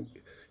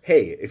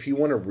hey, if you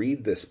want to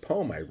read this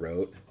poem I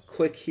wrote,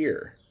 click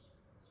here.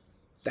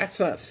 That's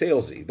not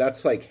salesy.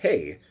 That's like,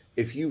 hey,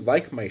 if you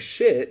like my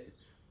shit,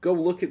 go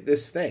look at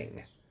this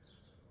thing.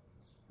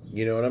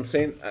 You know what I'm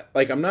saying?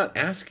 Like, I'm not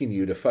asking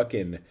you to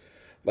fucking,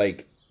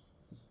 like,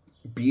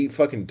 be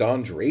fucking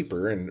Don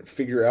Draper and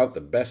figure out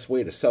the best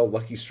way to sell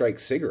Lucky Strike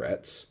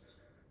cigarettes.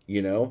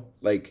 You know?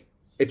 Like,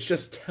 it's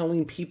just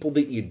telling people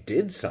that you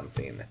did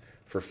something.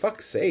 For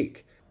fuck's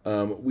sake.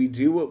 We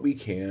do what we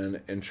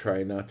can and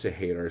try not to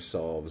hate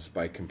ourselves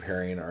by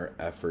comparing our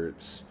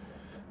efforts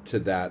to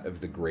that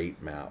of the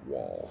great Matt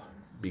Wall.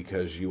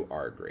 Because you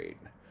are great.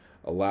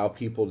 Allow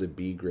people to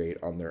be great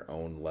on their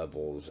own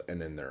levels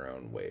and in their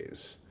own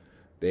ways.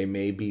 They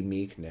may be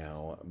meek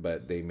now,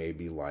 but they may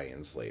be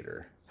lions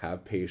later.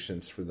 Have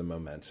patience for the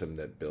momentum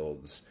that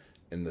builds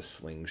in the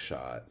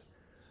slingshot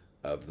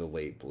of the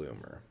late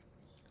bloomer.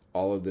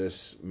 All of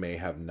this may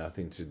have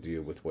nothing to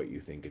do with what you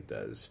think it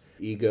does.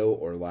 Ego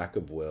or lack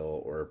of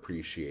will or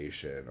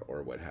appreciation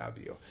or what have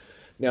you.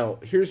 Now,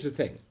 here's the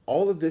thing.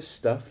 All of this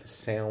stuff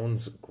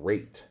sounds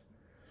great.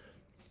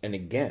 And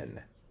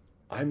again,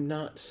 I'm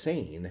not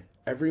saying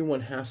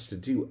everyone has to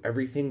do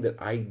everything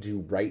that I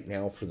do right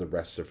now for the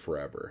rest of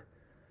forever.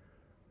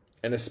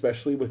 And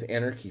especially with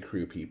Anarchy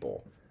Crew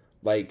people.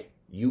 Like,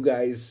 you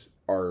guys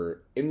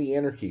are in the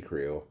Anarchy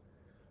Crew,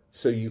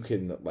 so you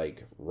can,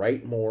 like,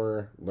 write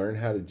more, learn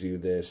how to do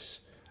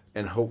this,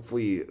 and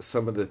hopefully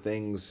some of the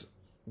things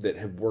that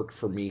have worked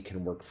for me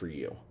can work for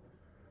you.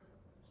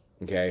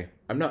 Okay?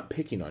 I'm not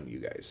picking on you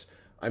guys.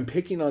 I'm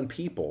picking on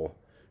people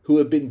who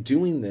have been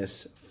doing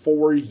this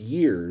for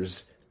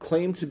years,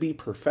 claim to be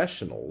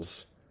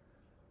professionals,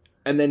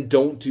 and then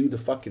don't do the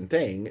fucking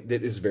thing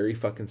that is very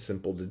fucking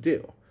simple to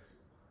do.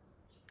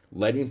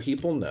 Letting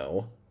people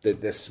know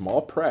that this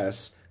small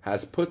press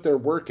has put their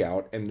work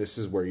out and this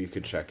is where you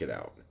could check it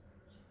out.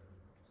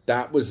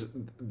 That was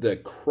the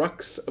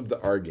crux of the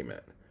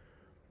argument.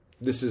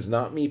 This is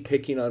not me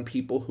picking on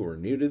people who are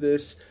new to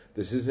this.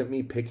 This isn't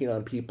me picking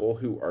on people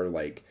who are,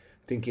 like,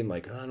 thinking,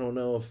 like, I don't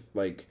know if,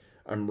 like,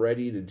 I'm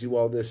ready to do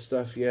all this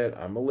stuff yet.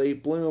 I'm a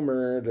late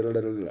bloomer.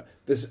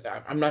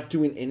 I'm not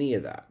doing any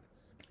of that.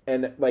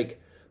 And, like,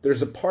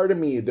 there's a part of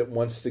me that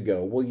wants to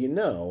go, well, you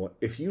know,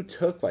 if you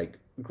took, like,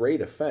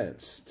 great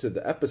offense to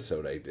the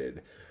episode I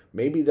did,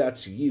 maybe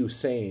that's you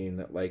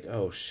saying, like,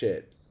 oh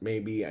shit,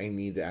 maybe I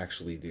need to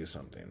actually do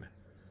something.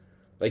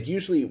 Like,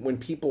 usually when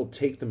people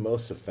take the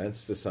most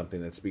offense to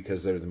something, it's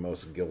because they're the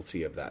most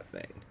guilty of that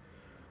thing.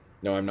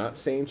 Now, I'm not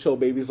saying Chill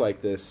Baby's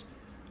like this.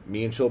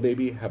 Me and Chill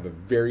Baby have a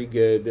very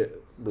good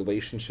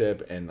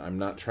relationship, and I'm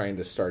not trying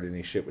to start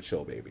any shit with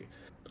Chill Baby.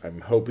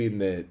 I'm hoping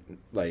that,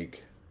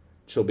 like,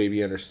 Chill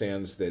Baby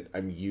understands that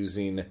I'm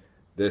using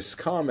this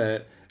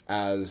comment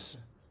as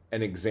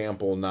an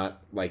example,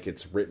 not like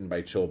it's written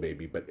by Chill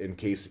Baby, but in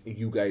case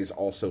you guys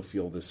also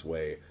feel this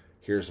way,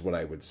 here's what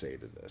I would say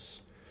to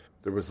this.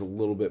 There was a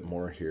little bit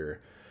more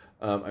here.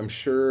 I'm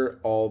sure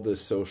all the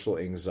social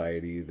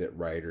anxiety that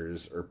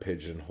writers are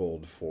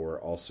pigeonholed for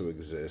also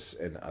exists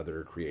in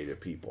other creative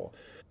people.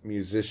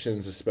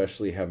 Musicians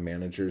especially have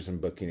managers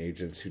and booking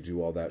agents who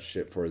do all that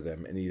shit for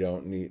them, and you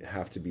don't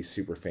have to be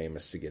super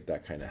famous to get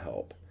that kind of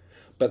help.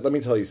 But let me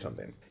tell you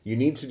something. You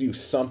need to do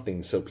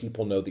something so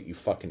people know that you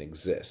fucking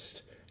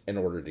exist in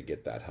order to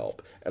get that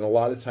help. And a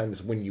lot of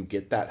times when you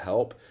get that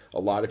help, a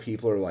lot of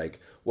people are like,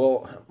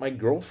 well, my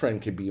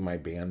girlfriend could be my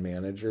band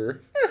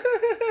manager.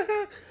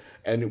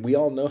 And we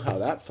all know how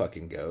that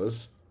fucking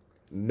goes.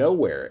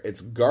 Nowhere.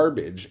 It's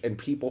garbage and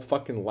people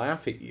fucking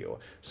laugh at you.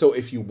 So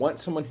if you want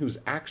someone who's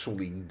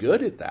actually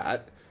good at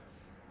that,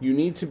 you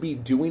need to be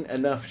doing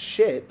enough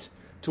shit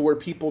to where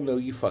people know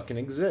you fucking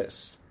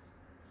exist.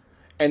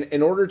 And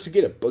in order to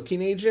get a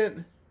booking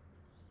agent,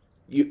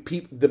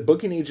 the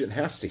booking agent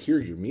has to hear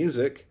your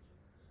music.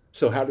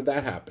 So how did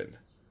that happen?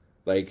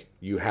 Like,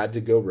 you had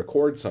to go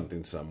record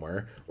something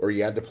somewhere, or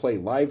you had to play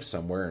live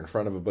somewhere in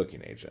front of a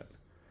booking agent.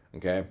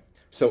 Okay?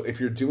 So if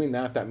you're doing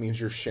that, that means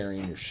you're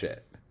sharing your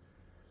shit.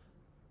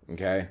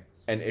 Okay?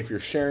 And if you're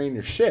sharing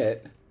your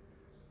shit,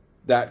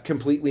 that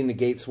completely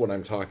negates what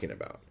I'm talking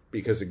about.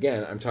 Because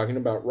again, I'm talking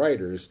about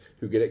writers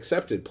who get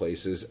accepted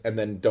places and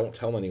then don't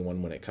tell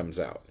anyone when it comes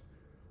out.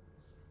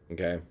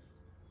 Okay?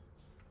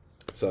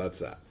 So that's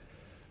that.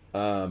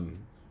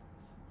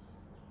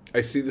 I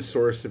see the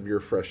source of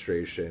your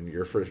frustration.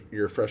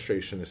 Your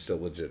frustration is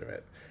still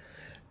legitimate.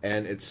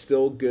 And it's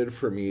still good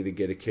for me to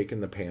get a kick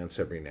in the pants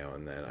every now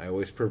and then. I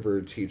always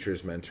prefer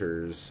teachers,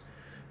 mentors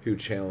who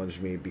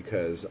challenge me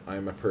because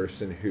I'm a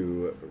person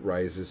who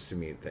rises to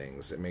meet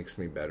things. It makes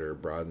me better,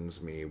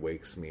 broadens me,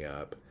 wakes me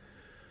up.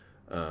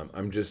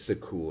 I'm just a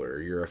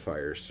cooler. You're a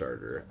fire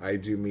starter. I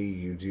do me,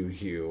 you do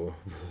you.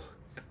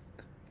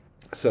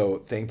 So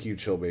thank you,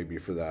 Chill Baby,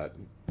 for that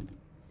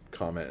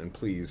comment. And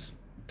please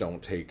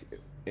don't take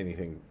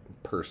anything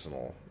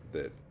personal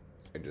that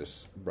I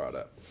just brought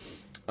up.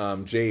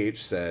 JH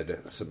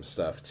said some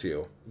stuff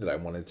too that I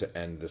wanted to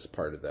end this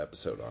part of the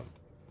episode on.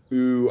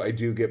 Ooh, I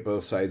do get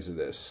both sides of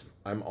this.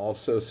 I'm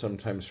also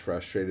sometimes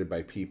frustrated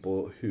by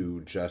people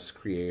who just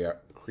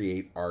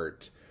create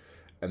art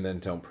and then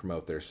don't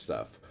promote their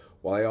stuff.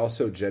 While I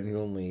also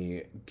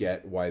genuinely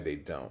get why they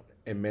don't.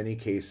 In many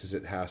cases,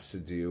 it has to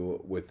do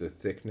with the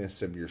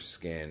thickness of your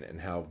skin and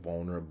how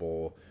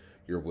vulnerable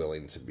you're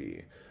willing to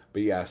be.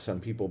 But yeah, some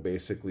people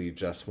basically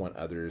just want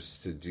others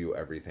to do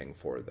everything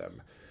for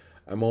them.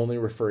 I'm only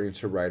referring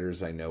to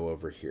writers I know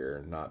over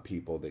here, not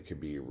people that could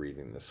be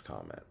reading this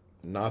comment.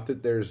 Not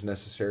that there's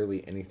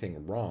necessarily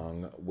anything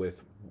wrong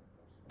with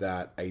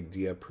that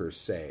idea per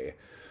se,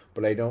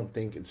 but I don't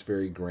think it's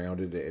very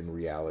grounded in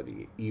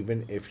reality.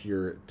 Even if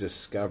you're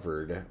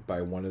discovered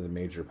by one of the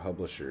major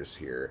publishers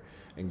here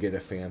and get a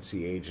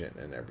fancy agent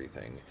and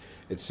everything,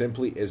 it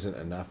simply isn't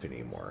enough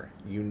anymore.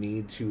 You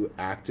need to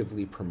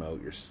actively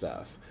promote your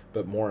stuff.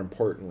 But more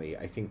importantly,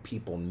 I think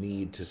people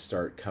need to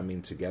start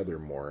coming together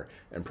more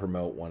and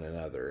promote one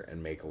another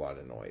and make a lot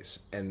of noise.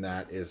 And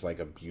that is like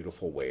a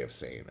beautiful way of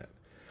saying it.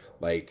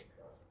 Like,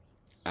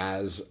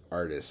 as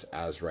artists,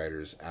 as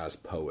writers, as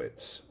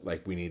poets,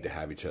 like, we need to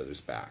have each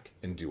other's back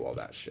and do all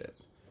that shit.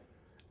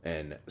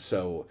 And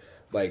so,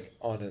 like,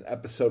 on an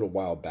episode a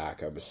while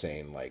back, I was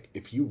saying, like,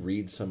 if you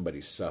read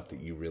somebody's stuff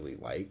that you really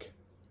like,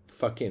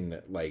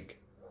 fucking, like,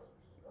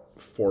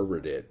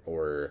 forward it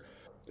or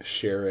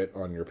share it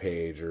on your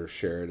page or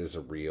share it as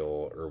a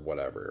reel or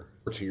whatever,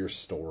 or to your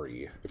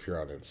story if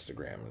you're on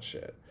Instagram and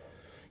shit.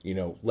 You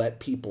know, let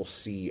people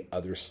see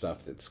other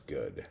stuff that's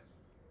good.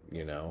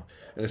 You know,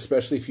 and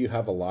especially if you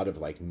have a lot of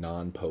like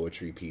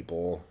non-poetry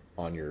people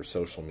on your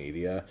social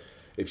media,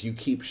 if you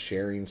keep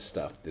sharing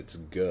stuff that's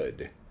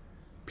good,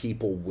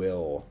 people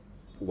will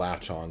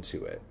latch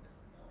onto it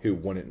who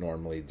wouldn't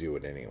normally do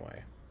it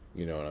anyway.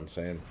 You know what I'm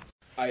saying?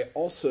 I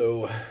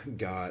also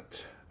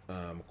got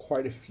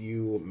quite a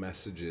few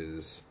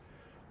messages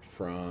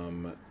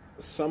from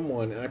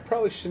someone, and I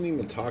probably shouldn't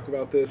even talk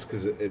about this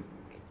because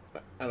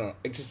I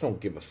just don't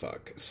give a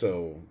fuck.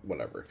 So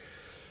whatever.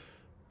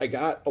 I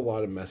got a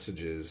lot of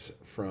messages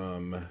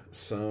from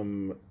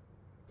some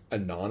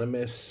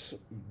anonymous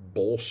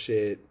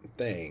bullshit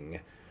thing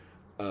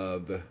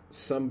of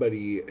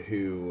somebody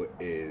who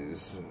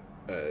is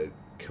a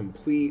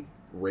complete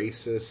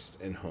racist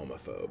and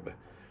homophobe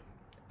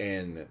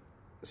and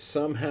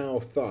somehow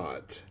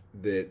thought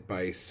that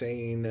by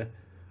saying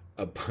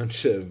a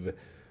bunch of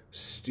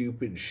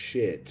stupid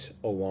shit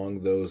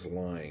along those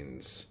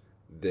lines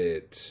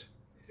that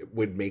it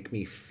would make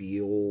me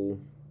feel...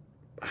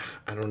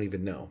 I don't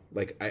even know.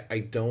 Like, I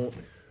don't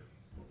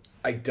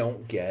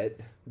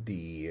get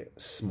the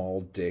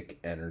small dick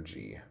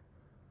energy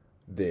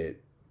that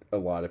a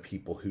lot of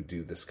people who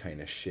do this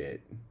kind of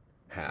shit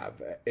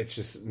have. It's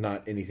just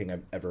not anything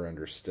I've ever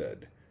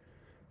understood.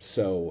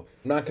 So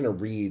I'm not going to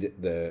read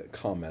the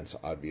comments,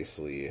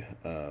 obviously.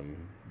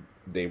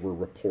 They were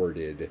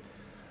reported.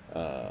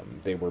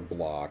 They were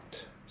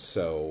blocked.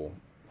 So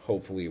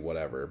hopefully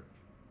whatever.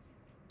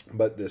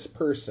 But this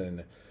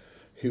person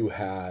who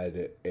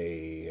had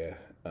a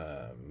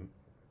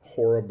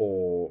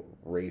horrible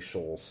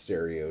racial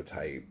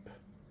stereotype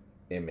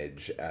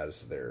image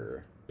as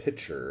their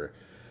picture,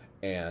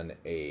 and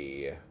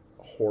a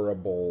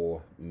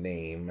horrible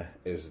name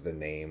is the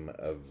name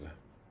of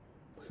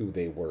who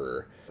they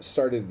were,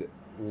 started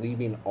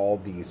leaving all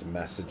these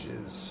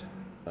messages,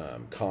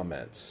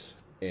 comments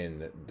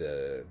in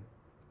the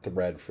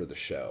thread for the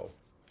show.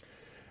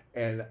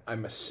 And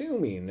I'm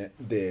assuming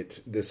that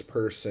this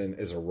person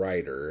is a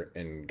writer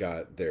and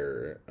got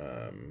their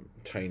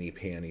tiny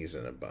panties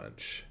in a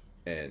bunch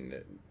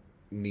and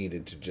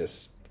needed to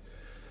just,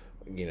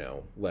 you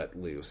know, let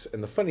loose.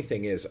 And the funny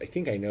thing is, I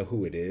think I know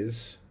who it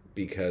is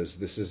because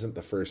this isn't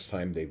the first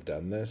time they've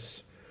done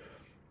this.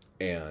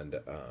 And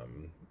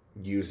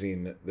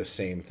using the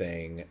same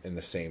thing in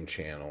the same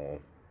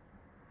channel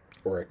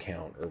or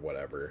account or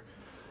whatever.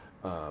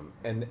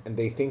 And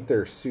they think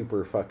they're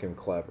super fucking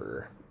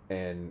clever.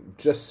 And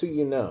just so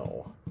you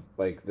know,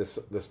 like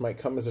this might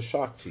come as a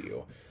shock to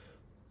you.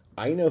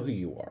 I know who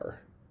you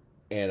are,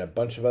 and a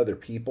bunch of other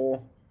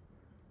people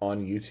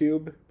on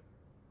YouTube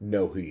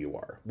know who you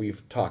are.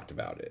 We've talked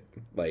about it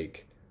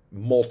like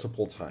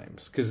multiple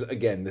times because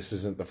again, this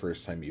isn't the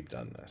first time you've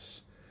done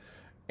this,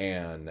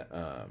 and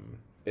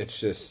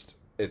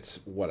it's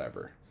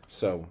whatever.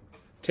 So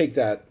take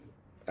that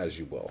as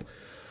you will.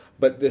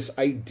 But this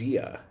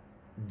idea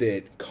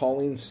that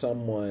calling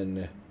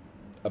someone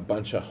a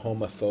bunch of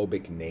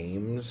homophobic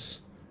names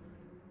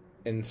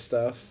and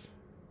stuff,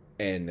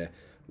 and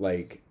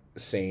like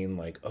saying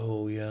like,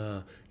 oh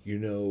yeah, you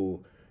know,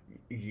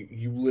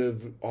 you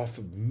live off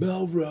of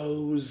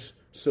Melrose,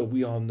 so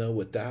we all know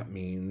what that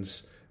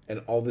means,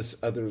 and all this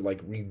other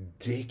like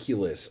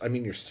ridiculous. I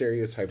mean, your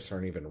stereotypes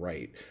aren't even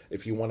right.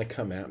 If you want to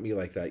come at me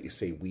like that, you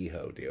say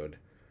WeHo, dude.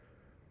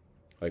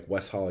 Like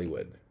West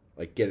Hollywood.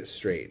 Like, get it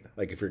straight.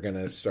 Like, if you're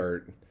gonna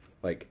start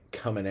like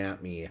coming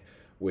at me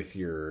with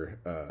your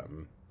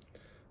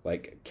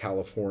like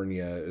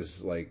California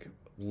is like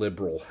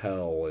liberal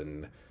hell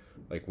and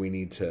like we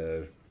need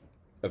to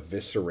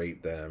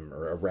eviscerate them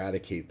or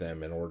eradicate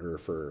them in order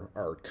for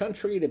our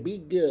country to be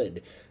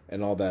good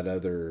and all that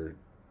other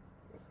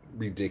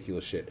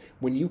ridiculous shit.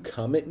 When you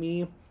come at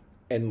me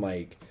and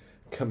like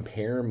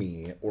compare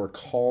me or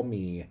call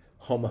me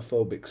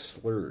homophobic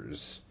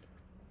slurs,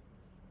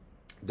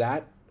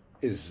 that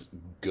is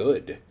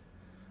good.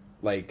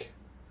 Like,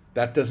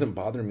 that doesn't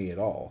bother me at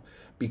all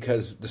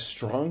because the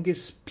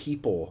strongest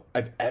people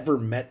I've ever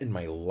met in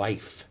my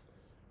life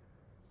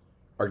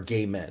are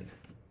gay men.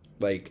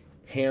 Like,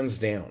 hands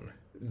down.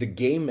 The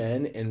gay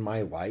men in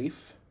my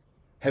life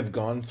have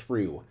gone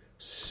through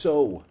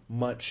so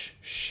much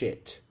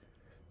shit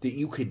that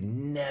you could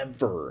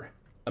never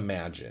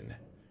imagine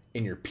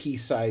in your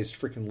pea-sized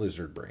freaking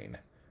lizard brain.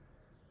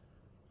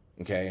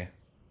 Okay?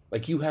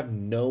 Like, you have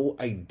no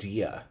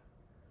idea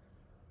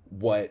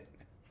what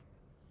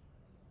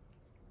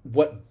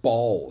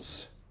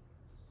balls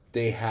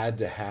they had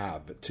to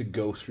have to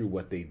go through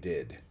what they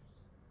did.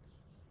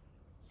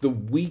 The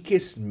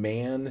weakest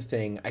man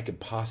thing I could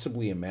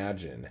possibly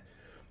imagine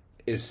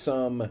is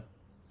some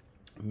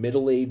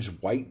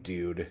middle-aged white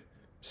dude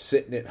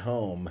sitting at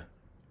home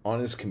on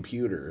his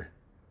computer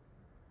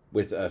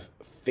with a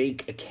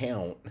fake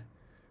account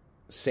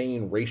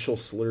saying racial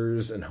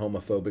slurs and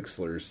homophobic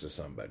slurs to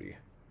somebody,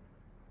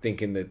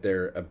 thinking that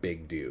they're a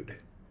big dude.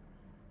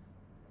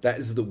 That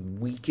is the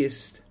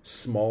weakest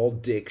small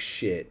dick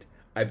shit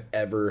I've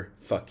ever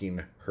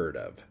fucking heard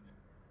of.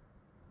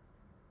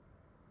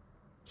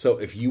 So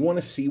if you want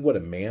to see what a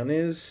man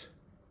is,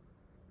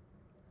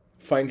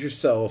 find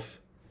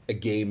yourself a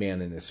gay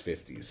man in his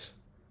 50s.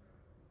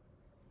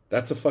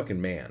 That's a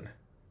fucking man.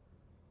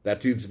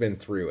 That dude's been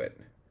through it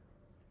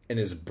and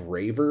is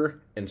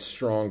braver and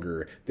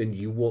stronger than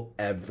you will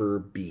ever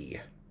be.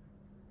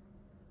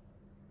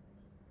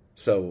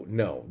 So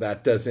no,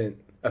 that doesn't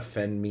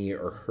offend me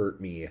or hurt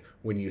me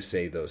when you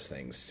say those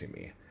things to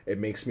me. It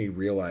makes me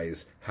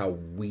realize how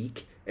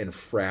weak and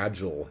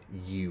fragile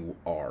you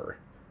are.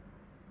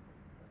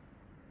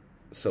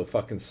 So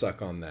fucking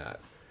suck on that.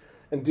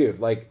 And dude,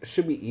 like,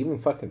 should we even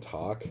fucking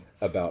talk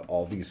about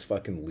all these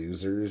fucking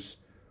losers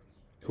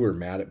who are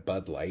mad at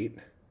Bud Light?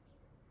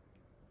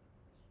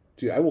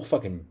 Dude, I will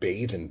fucking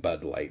bathe in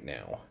Bud Light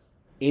now.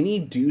 Any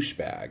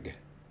douchebag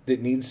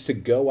that needs to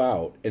go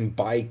out and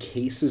buy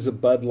cases of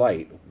Bud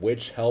Light,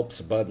 which helps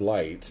Bud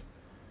Light,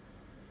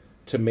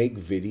 to make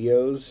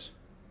videos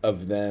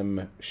of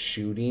them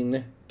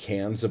shooting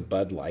cans of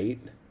Bud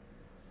Light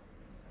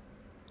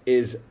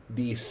is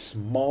the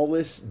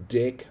smallest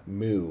dick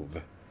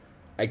move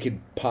I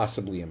could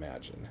possibly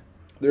imagine.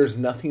 There's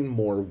nothing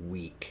more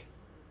weak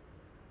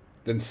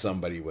than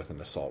somebody with an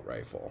assault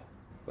rifle.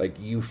 Like,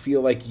 you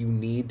feel like you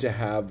need to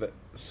have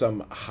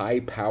some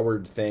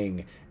high-powered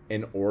thing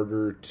in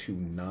order to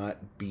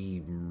not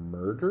be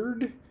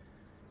murdered,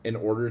 in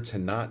order to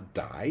not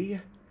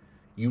die.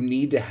 You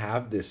need to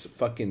have this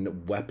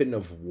fucking weapon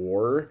of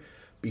war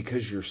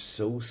because you're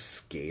so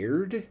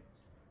scared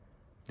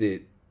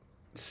that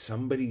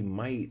somebody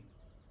might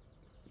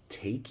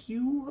take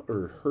you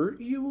or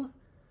hurt you.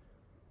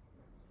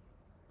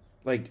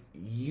 Like,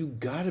 you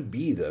gotta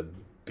be the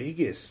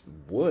biggest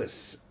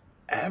wuss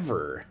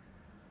ever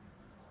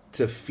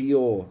to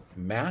feel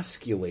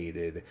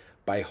masculated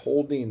by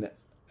holding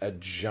a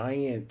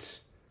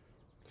giant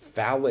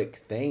phallic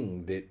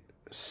thing that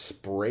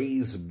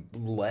sprays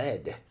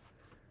lead.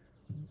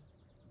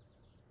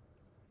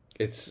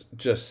 It's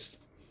just,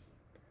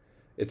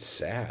 it's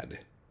sad.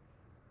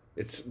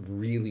 It's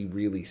really,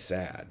 really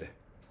sad.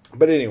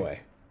 But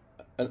anyway,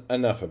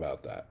 enough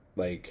about that.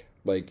 Like,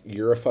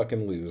 you're a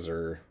fucking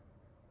loser,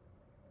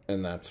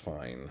 and that's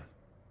fine.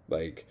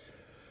 Like,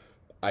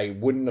 I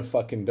wouldn't have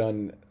fucking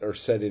done or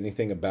said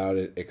anything about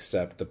it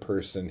except the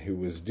person who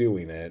was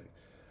doing it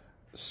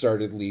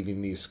started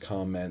leaving these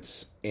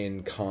comments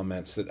in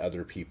comments that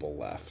other people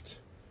left.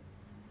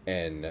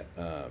 And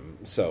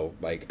so,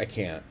 like, I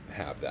can't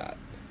have that.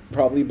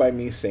 Probably by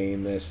me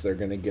saying this, they're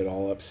going to get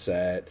all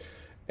upset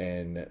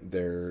and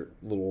their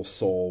little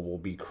soul will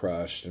be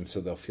crushed. And so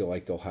they'll feel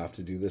like they'll have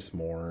to do this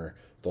more.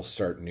 They'll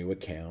start new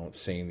accounts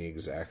saying the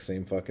exact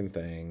same fucking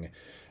thing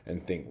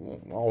and think,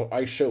 well,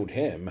 I showed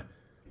him.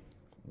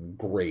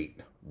 Great,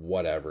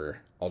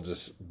 whatever. I'll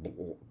just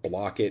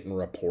block it and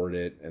report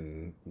it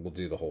and we'll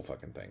do the whole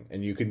fucking thing.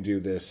 And you can do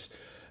this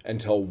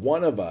until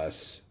one of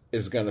us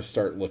is going to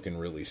start looking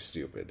really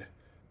stupid.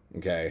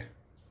 Okay?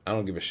 I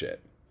don't give a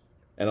shit.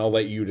 And I'll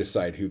let you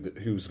decide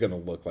who's going to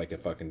look like a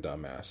fucking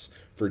dumbass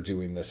for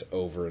doing this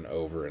over and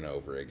over and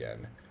over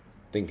again.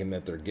 Thinking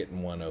that they're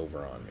getting one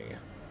over on me.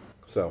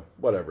 So,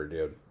 whatever,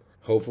 dude.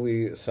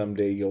 Hopefully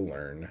someday you'll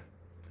learn.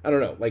 I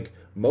don't know. Like,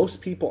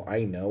 most people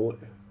I know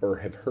or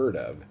have heard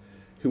of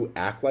who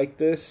act like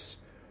this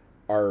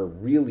are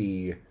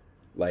really,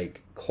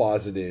 like,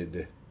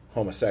 closeted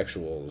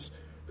homosexuals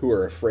who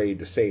are afraid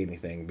to say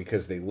anything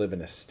because they live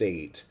in a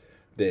state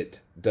that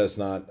does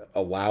not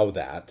allow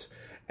that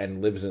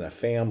and lives in a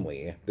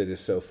family that is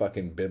so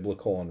fucking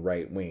biblical and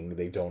right-wing,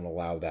 they don't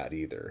allow that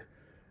either.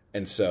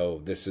 And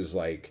so this is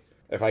like,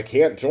 if I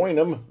can't join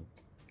them,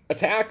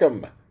 attack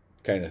them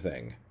kind of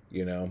thing,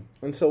 you know?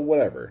 And so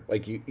whatever.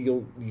 Like,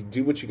 you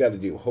do what you got to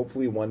do.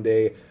 Hopefully one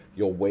day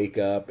you'll wake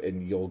up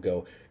and you'll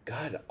go,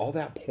 God, all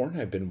that porn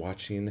I've been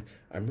watching,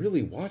 I'm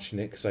really watching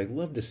it because I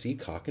love to see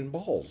cock and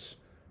balls.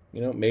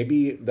 You know,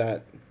 maybe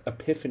that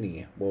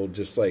epiphany will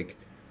just, like,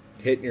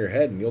 hit in your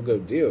head and you'll go,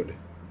 dude,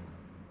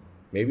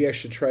 maybe I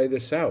should try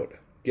this out.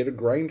 Get a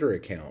Grindr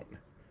account.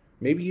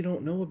 Maybe you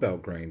don't know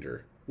about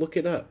Grindr. Look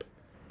it up.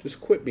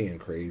 Just quit being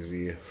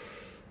crazy.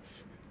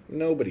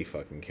 Nobody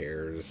fucking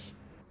cares.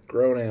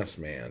 Grown-ass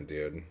man,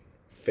 dude.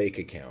 Fake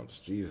accounts.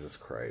 Jesus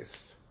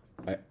Christ.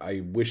 I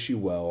wish you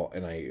well,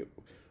 and I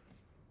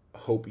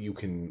hope you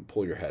can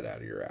pull your head out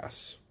of your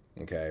ass.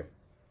 Okay?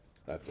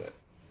 That's it.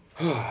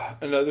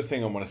 Another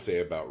thing I want to say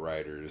about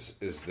writers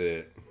is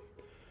that,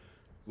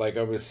 like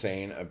I was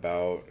saying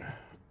about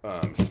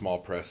small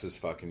presses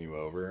fucking you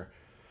over,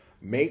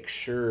 make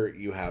sure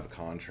you have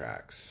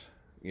contracts,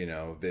 you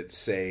know, that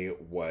say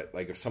what,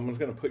 like if someone's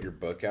going to put your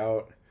book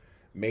out,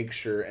 make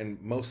sure, and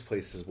most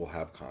places will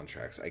have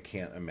contracts. I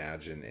can't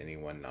imagine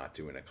anyone not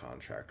doing a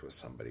contract with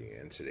somebody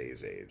in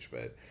today's age,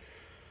 but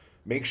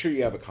make sure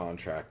you have a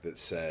contract that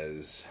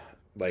says,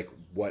 like,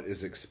 what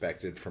is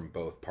expected from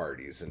both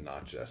parties and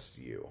not just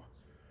you.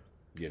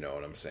 You know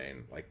what I'm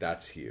saying? Like,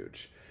 that's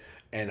huge.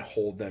 And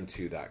hold them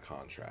to that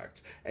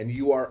contract. And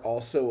you are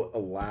also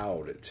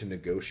allowed to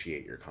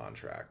negotiate your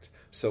contract.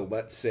 So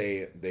let's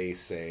say they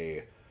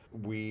say,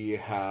 we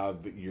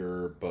have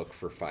your book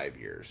for 5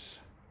 years.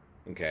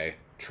 Okay?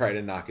 Try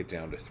to knock it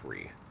down to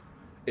 3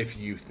 if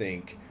you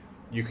think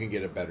you can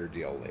get a better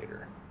deal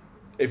later.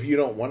 If you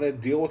don't want to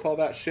deal with all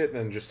that shit,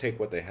 then just take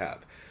what they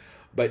have.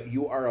 But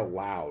you are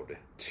allowed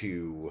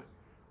to,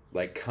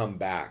 like, come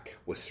back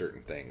with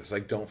certain things.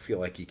 Like, don't feel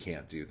like you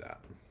can't do that.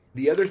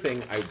 The other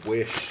thing I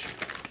wish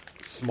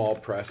small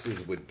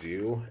presses would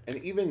do,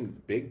 and even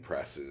big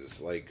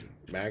presses, like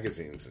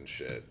magazines and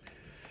shit,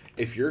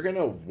 if you're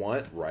gonna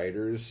want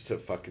writers to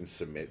fucking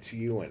submit to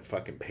you and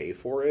fucking pay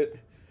for it,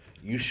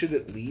 you should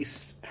at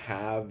least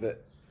have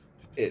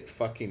it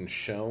fucking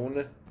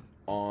shown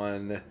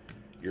on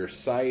your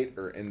site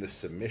or in the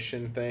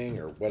submission thing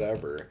or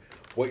whatever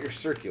what your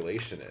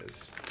circulation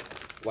is.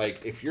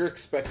 Like, if you're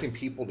expecting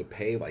people to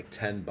pay like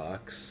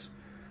 $10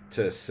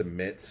 to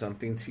submit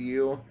something to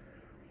you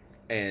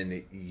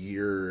and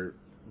your,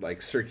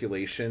 like,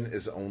 circulation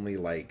is only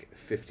like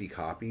 50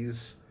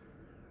 copies,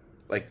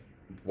 like,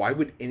 why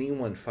would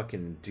anyone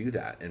fucking do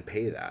that and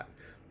pay that?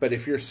 But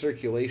if your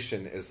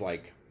circulation is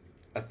like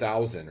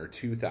 1,000 or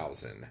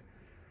 2,000,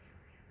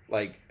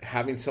 like,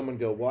 having someone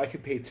go, well, I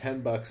could pay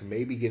 $10,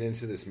 maybe get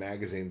into this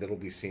magazine that'll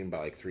be seen by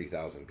like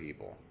 3,000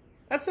 people.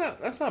 That's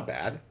not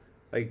bad.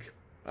 Like,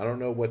 I don't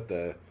know what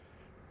the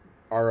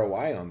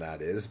ROI on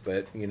that is,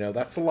 but, you know,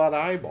 that's a lot of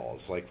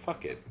eyeballs. Like,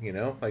 fuck it, you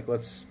know? Like,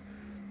 let's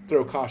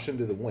throw caution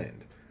to the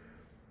wind,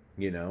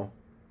 you know?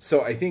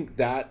 So I think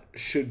that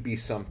should be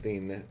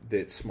something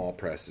that small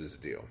presses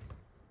do.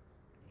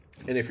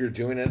 And if you're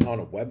doing it on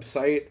a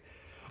website,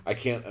 I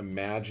can't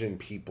imagine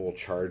people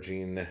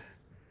charging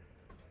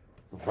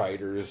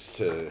writers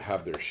to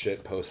have their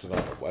shit posted on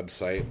a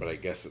website, but I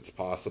guess it's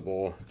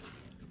possible.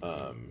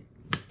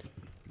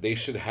 They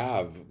should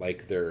have,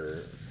 like,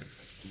 their,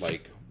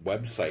 like,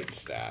 website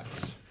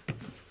stats.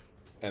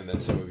 And then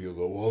some of you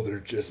will go, well,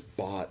 they're just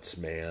bots,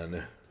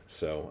 man.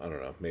 So, I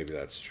don't know. Maybe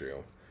that's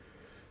true.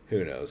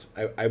 Who knows?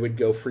 I would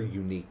go for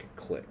unique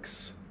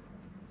clicks.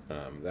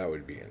 That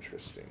would be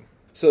interesting.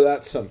 So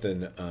that's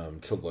something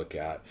to look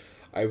at.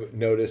 I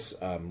noticed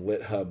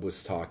LitHub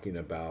was talking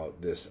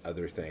about this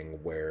other thing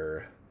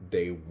where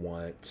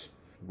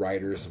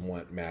writers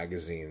want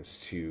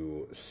magazines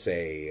to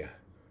say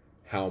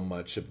how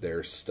much of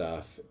their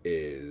stuff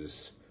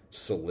is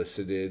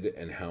solicited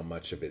and how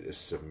much of it is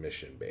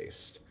submission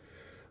based.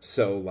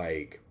 So,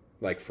 like,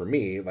 like for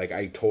me, like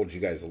I told you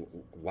guys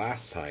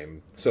last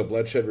time, so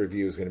Bloodshed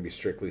Review is going to be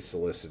strictly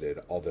solicited,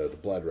 although the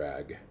Blood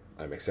Rag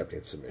I'm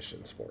accepting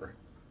submissions for,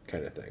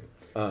 kind of thing.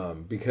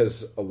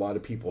 Because a lot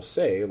of people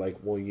say, like,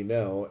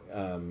 well,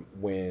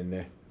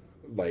 when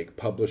like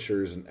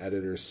publishers and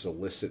editors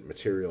solicit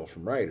material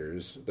from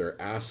writers,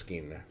 they're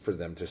asking for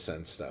them to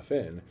send stuff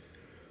in.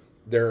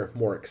 They're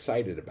more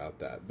excited about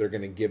that. They're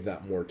going to give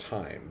that more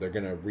time. They're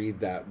going to read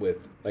that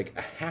with like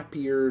a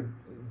happier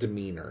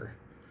demeanor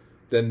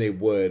than they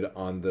would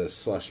on the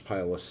slush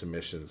pile of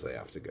submissions they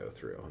have to go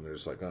through. And they're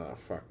just like, oh,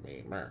 fuck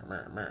me.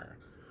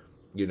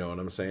 You know what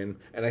I'm saying?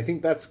 And I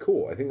think that's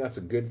cool. I think that's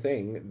a good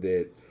thing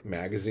that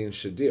magazines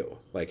should do.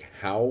 Like,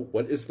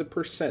 what is the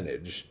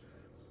percentage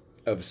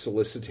of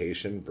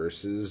solicitation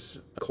versus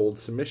cold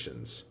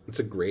submissions?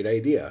 It's a great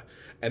idea.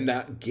 And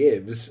that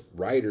gives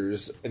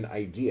writers an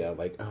idea,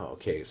 like, oh,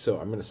 okay, so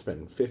I'm going to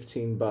spend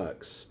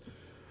 $15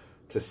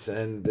 to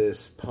send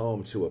this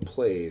poem to a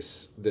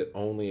place that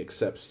only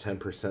accepts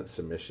 10%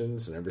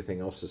 submissions and everything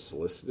else is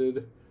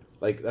solicited.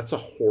 Like, that's a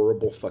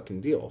horrible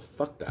fucking deal.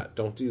 Fuck that.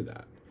 Don't do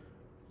that.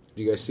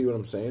 Do you guys see what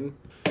I'm saying?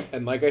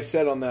 And like I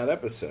said on that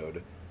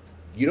episode,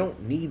 you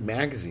don't need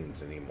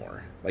magazines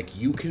anymore. Like,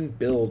 you can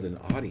build an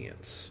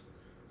audience,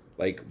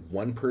 like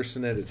one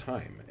person at a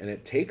time. And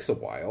it takes a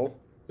while,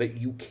 but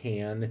you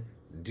can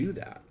do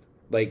that.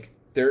 Like,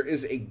 there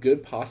is a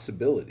good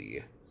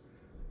possibility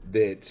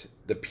that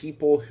the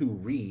people who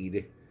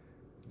read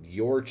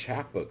your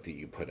chapbook that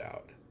you put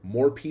out,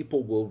 more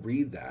people will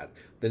read that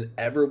than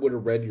ever would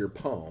have read your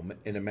poem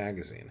in a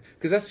magazine.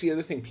 Because that's the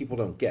other thing people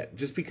don't get.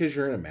 Just because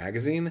you're in a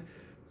magazine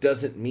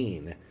doesn't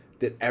mean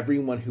that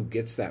everyone who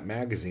gets that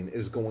magazine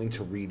is going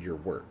to read your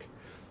work.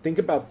 Think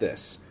about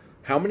this.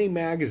 How many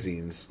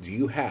magazines do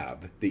you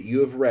have that you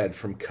have read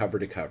from cover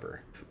to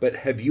cover? But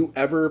have you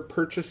ever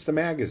purchased a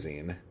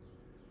magazine,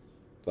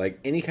 like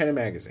any kind of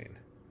magazine?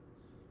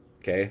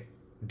 Okay?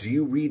 Do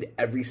you read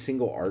every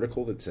single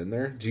article that's in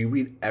there? Do you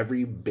read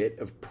every bit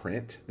of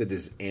print that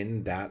is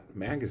in that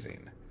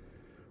magazine?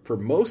 For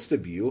most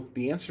of you,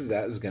 the answer to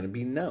that is going to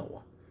be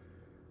no.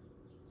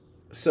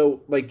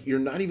 So, like, you're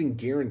not even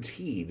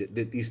guaranteed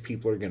that these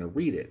people are going to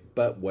read it.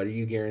 But what are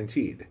you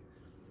guaranteed?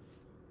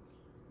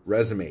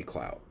 Resume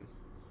clout.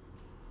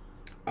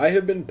 I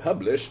have been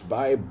published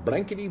by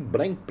blankety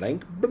blank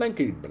blank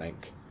blankety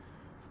blank.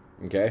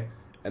 Okay?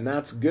 And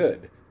that's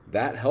good.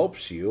 That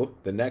helps you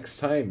the next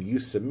time you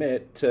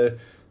submit to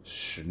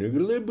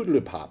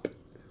Schnoogly-boodly-pop.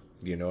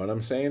 You know what I'm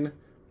saying?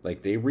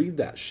 Like, they read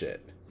that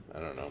shit. I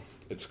don't know.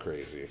 It's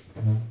crazy.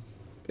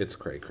 It's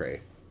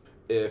cray-cray.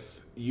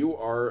 If you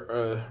are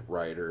a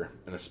writer,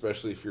 and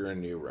especially if you're a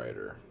new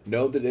writer,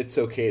 know that it's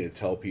okay to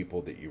tell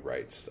people that you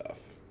write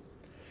stuff.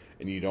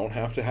 And you don't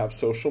have to have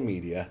social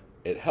media.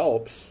 It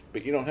helps,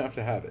 but you don't have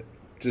to have it.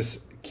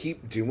 Just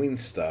keep doing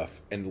stuff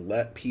and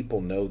let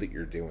people know that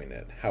you're doing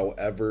it,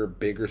 however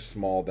big or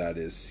small that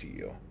is to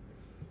you.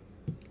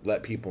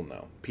 Let people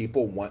know.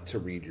 People want to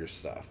read your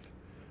stuff,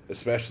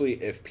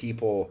 especially if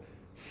people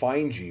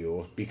find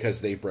you because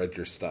they've read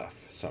your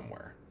stuff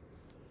somewhere.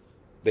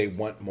 They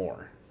want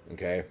more,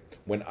 okay?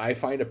 When I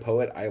find a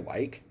poet I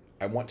like,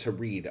 I want to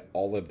read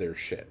all of their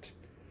shit.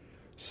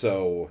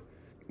 So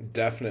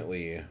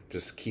definitely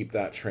just keep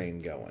that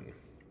train going.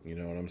 You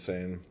know what I'm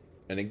saying?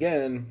 And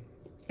again,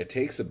 it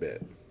takes a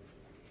bit.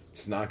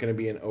 It's not going to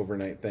be an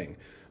overnight thing.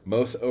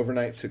 Most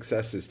overnight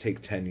successes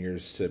take 10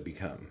 years to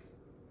become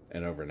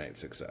an overnight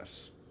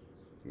success.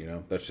 You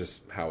know, that's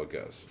just how it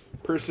goes.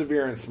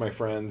 Perseverance, my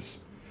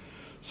friends.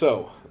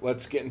 So,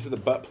 let's get into the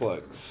butt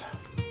plugs.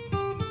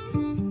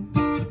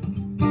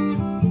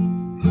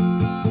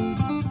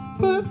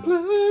 Butt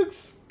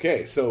plugs!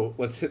 Okay, so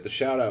let's hit the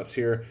shout outs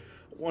here.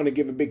 I want to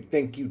give a big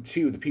thank you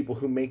to the people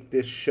who make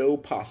this show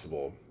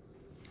possible.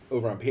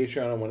 Over on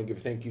Patreon, I want to give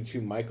a thank you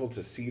to Michael,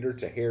 to Cedar,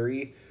 to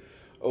Harry.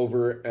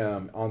 Over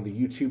on the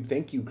YouTube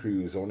thank you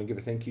crews, I want to give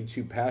a thank you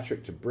to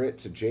Patrick, to Britt,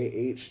 to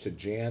JH, to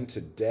Jan,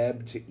 to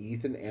Deb, to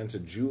Ethan, and to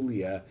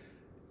Julia.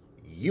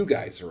 You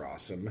guys are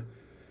awesome.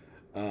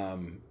 Oh,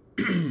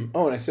 and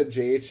I said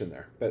JH in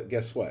there, but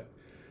guess what?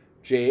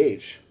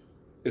 JH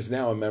is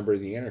now a member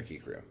of the Anarchy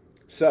Crew.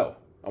 So,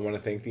 I want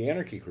to thank the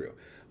Anarchy Crew.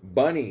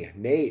 Bunny,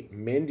 Nate,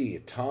 Mindy,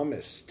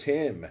 Thomas,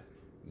 Tim,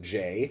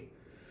 Jay,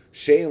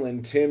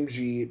 Shaylin, Tim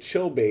G,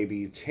 Chill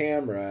Baby,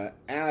 Tamra,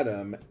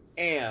 Adam,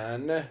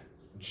 and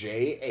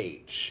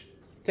JH.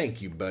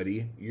 Thank you,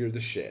 buddy. You're the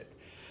shit.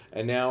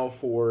 And now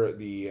for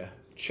the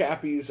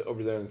chappies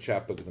over there in the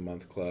Chapbook of the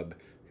Month Club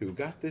who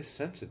got this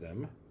sent to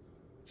them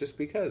just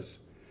because.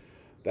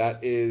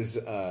 That is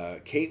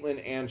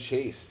Caitlin and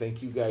Chase.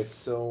 Thank you guys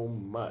so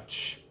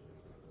much.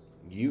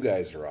 You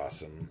guys are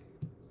awesome.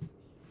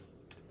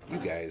 You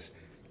guys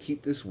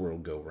keep this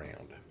world go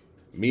round.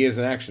 Me as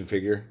an action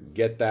figure,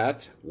 get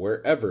that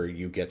wherever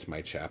you get my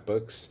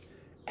chapbooks.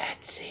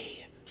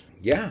 Etsy.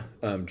 Yeah,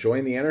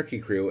 join the Anarchy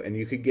Crew, and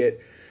you could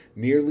get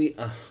nearly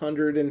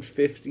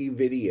 150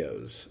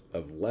 videos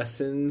of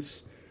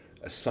lessons,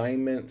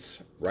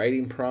 assignments,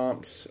 writing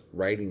prompts,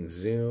 writing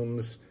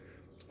Zooms,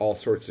 all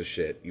sorts of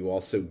shit. You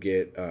also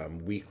get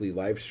weekly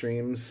live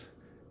streams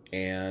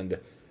And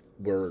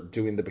we're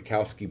doing the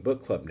Bukowski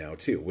Book Club now,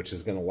 too, which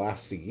is going to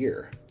last a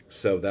year.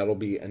 So that'll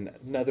be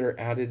another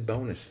added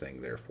bonus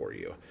thing there for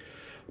you.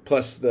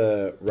 Plus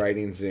the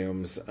writing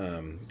Zooms.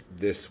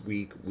 This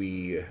week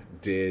we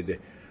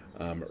did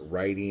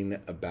writing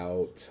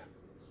about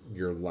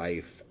your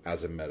life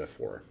as a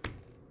metaphor.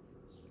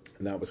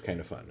 And that was kind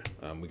of fun.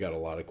 We got a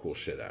lot of cool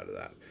shit out of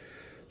that.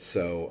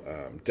 So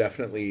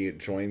definitely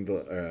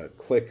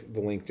click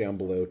the link down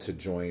below to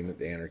join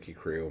the Anarchy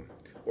Crew.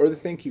 Or the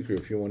Thank You Crew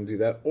if you want to do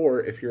that. Or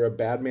if you're a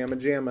bad mamma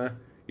jamma,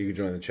 you can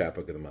join the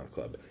Chapbook of the Month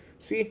Club.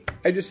 See,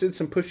 I just did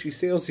some pushy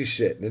salesy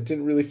shit and it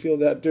didn't really feel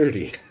that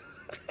dirty.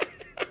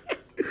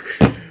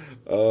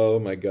 Oh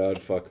my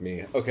god, fuck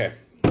me. Okay,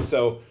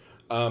 so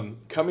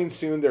coming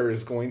soon there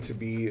is going to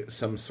be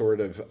some sort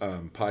of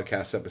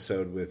podcast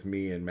episode with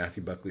me and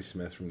Matthew Buckley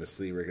Smith from the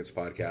Slee Ricketts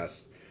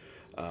podcast.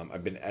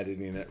 I've been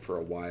editing it for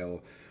a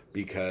while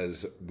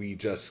because we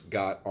just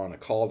got on a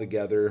call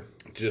together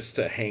just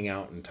to hang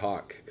out and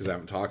talk because I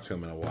haven't talked to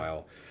him in a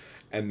while.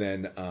 And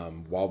then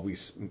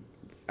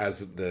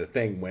as the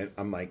thing went,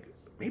 I'm like,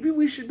 maybe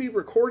we should be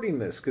recording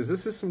this because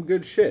this is some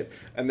good shit.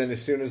 And then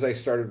as soon as I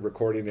started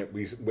recording it,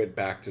 we went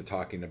back to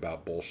talking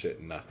about bullshit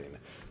and nothing.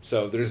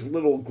 So there's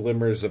little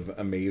glimmers of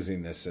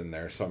amazingness in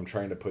there. So I'm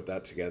trying to put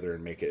that together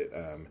and make it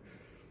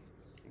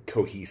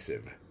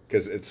cohesive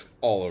because it's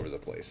all over the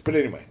place. But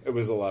anyway, it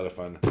was a lot of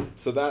fun.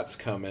 So that's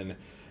coming.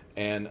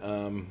 And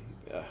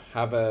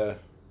have a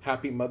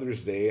happy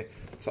Mother's Day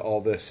to all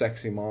the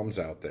sexy moms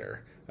out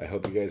there. I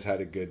hope you guys had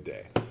a good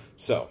day.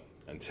 So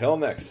until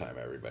next time,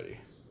 everybody.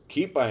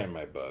 Keep buying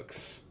my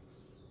books.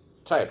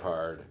 Type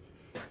hard.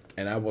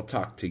 And I will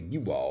talk to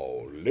you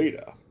all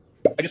later.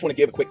 I just want to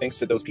give a quick thanks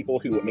to those people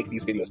who make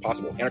these videos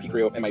possible. Anarchy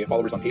Crew and my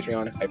followers on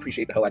Patreon. I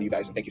appreciate the hell out of you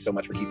guys, and thank you so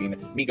much for keeping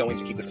me going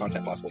to keep this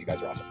content possible. You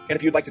guys are awesome. And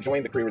if you'd like to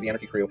join the crew or the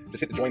Anarchy Crew,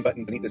 just hit the join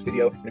button beneath this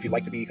video. And if you'd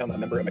like to become a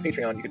member of my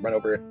Patreon, you can run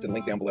over to the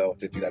link down below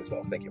to do that as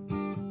well. Thank you.